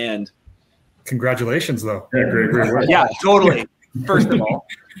insatiable demand? Congratulations, though. Yeah, great work. Yeah, totally. First of all,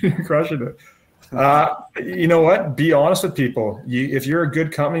 you're crushing it. You know what? Be honest with people. If you're a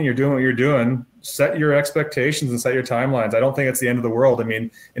good company, you're doing what you're doing, set your expectations and set your timelines. I don't think it's the end of the world. I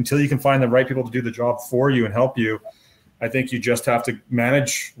mean, until you can find the right people to do the job for you and help you, I think you just have to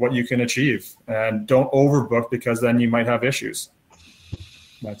manage what you can achieve and don't overbook, because then you might have issues.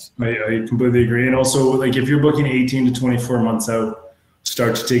 I completely agree. And also, if you're booking 18 to 24 months out,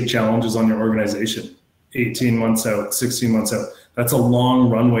 start to take challenges on your organization. 18 months out, 16 months out. That's a long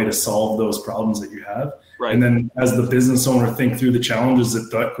runway to solve those problems that you have. Right. And then as the business owner, think through the challenges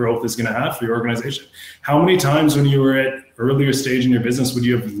that growth is going to have for your organization. How many times when you were at earlier stage in your business would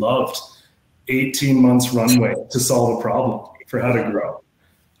you have loved 18 months runway to solve a problem for how to grow?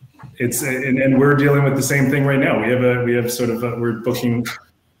 And we're dealing with the same thing right now. We're booking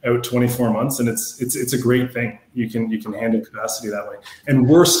out 24 months, and it's a great thing. You can handle capacity that way. And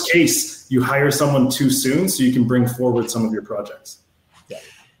worst case, you hire someone too soon so you can bring forward some of your projects. Yeah.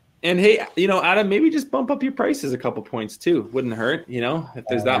 And hey, Adam, maybe just bump up your prices a couple points too. Wouldn't hurt, if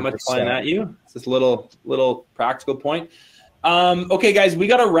there's that much flying at you. It's this little practical point. Okay, guys, we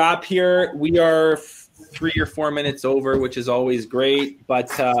got to wrap here. We are 3 or 4 minutes over, which is always great.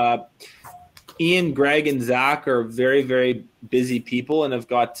 But Ian, Greg, and Zach are very, very busy people and have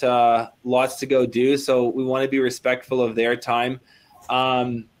got lots to go do. So we want to be respectful of their time.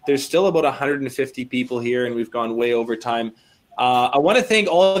 There's still about 150 people here, and we've gone way over time. I want to thank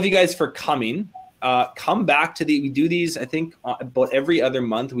all of you guys for coming. Come back to we do these, I think, about every other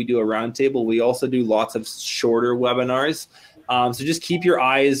month. We do a roundtable. We also do lots of shorter webinars. So just keep your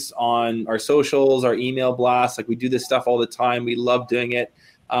eyes on our socials, our email blasts. We do this stuff all the time. We love doing it.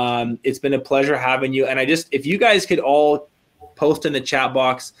 It's been a pleasure having you. And if you guys could all post in the chat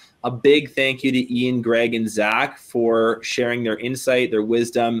box, a big thank you to Ian, Greg, and Zach for sharing their insight, their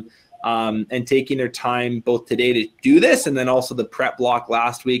wisdom, and taking their time both today to do this, and then also the prep block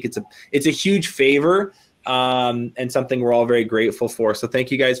last week. It's a huge favor, and something we're all very grateful for. So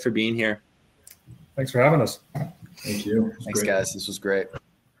thank you guys for being here. Thanks for having us. Thank you. Thanks, guys. This was great.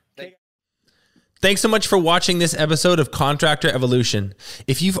 Thanks so much for watching this episode of Contractor Evolution.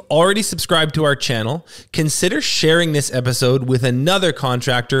 If you've already subscribed to our channel, consider sharing this episode with another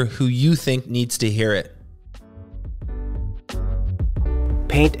contractor who you think needs to hear it.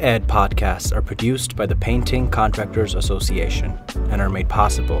 Paint Ed podcasts are produced by the Painting Contractors Association and are made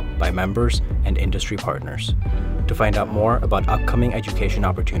possible by members and industry partners. To find out more about upcoming education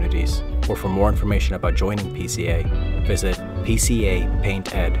opportunities or for more information about joining PCA, visit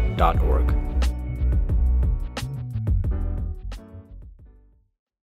pcapainted.org.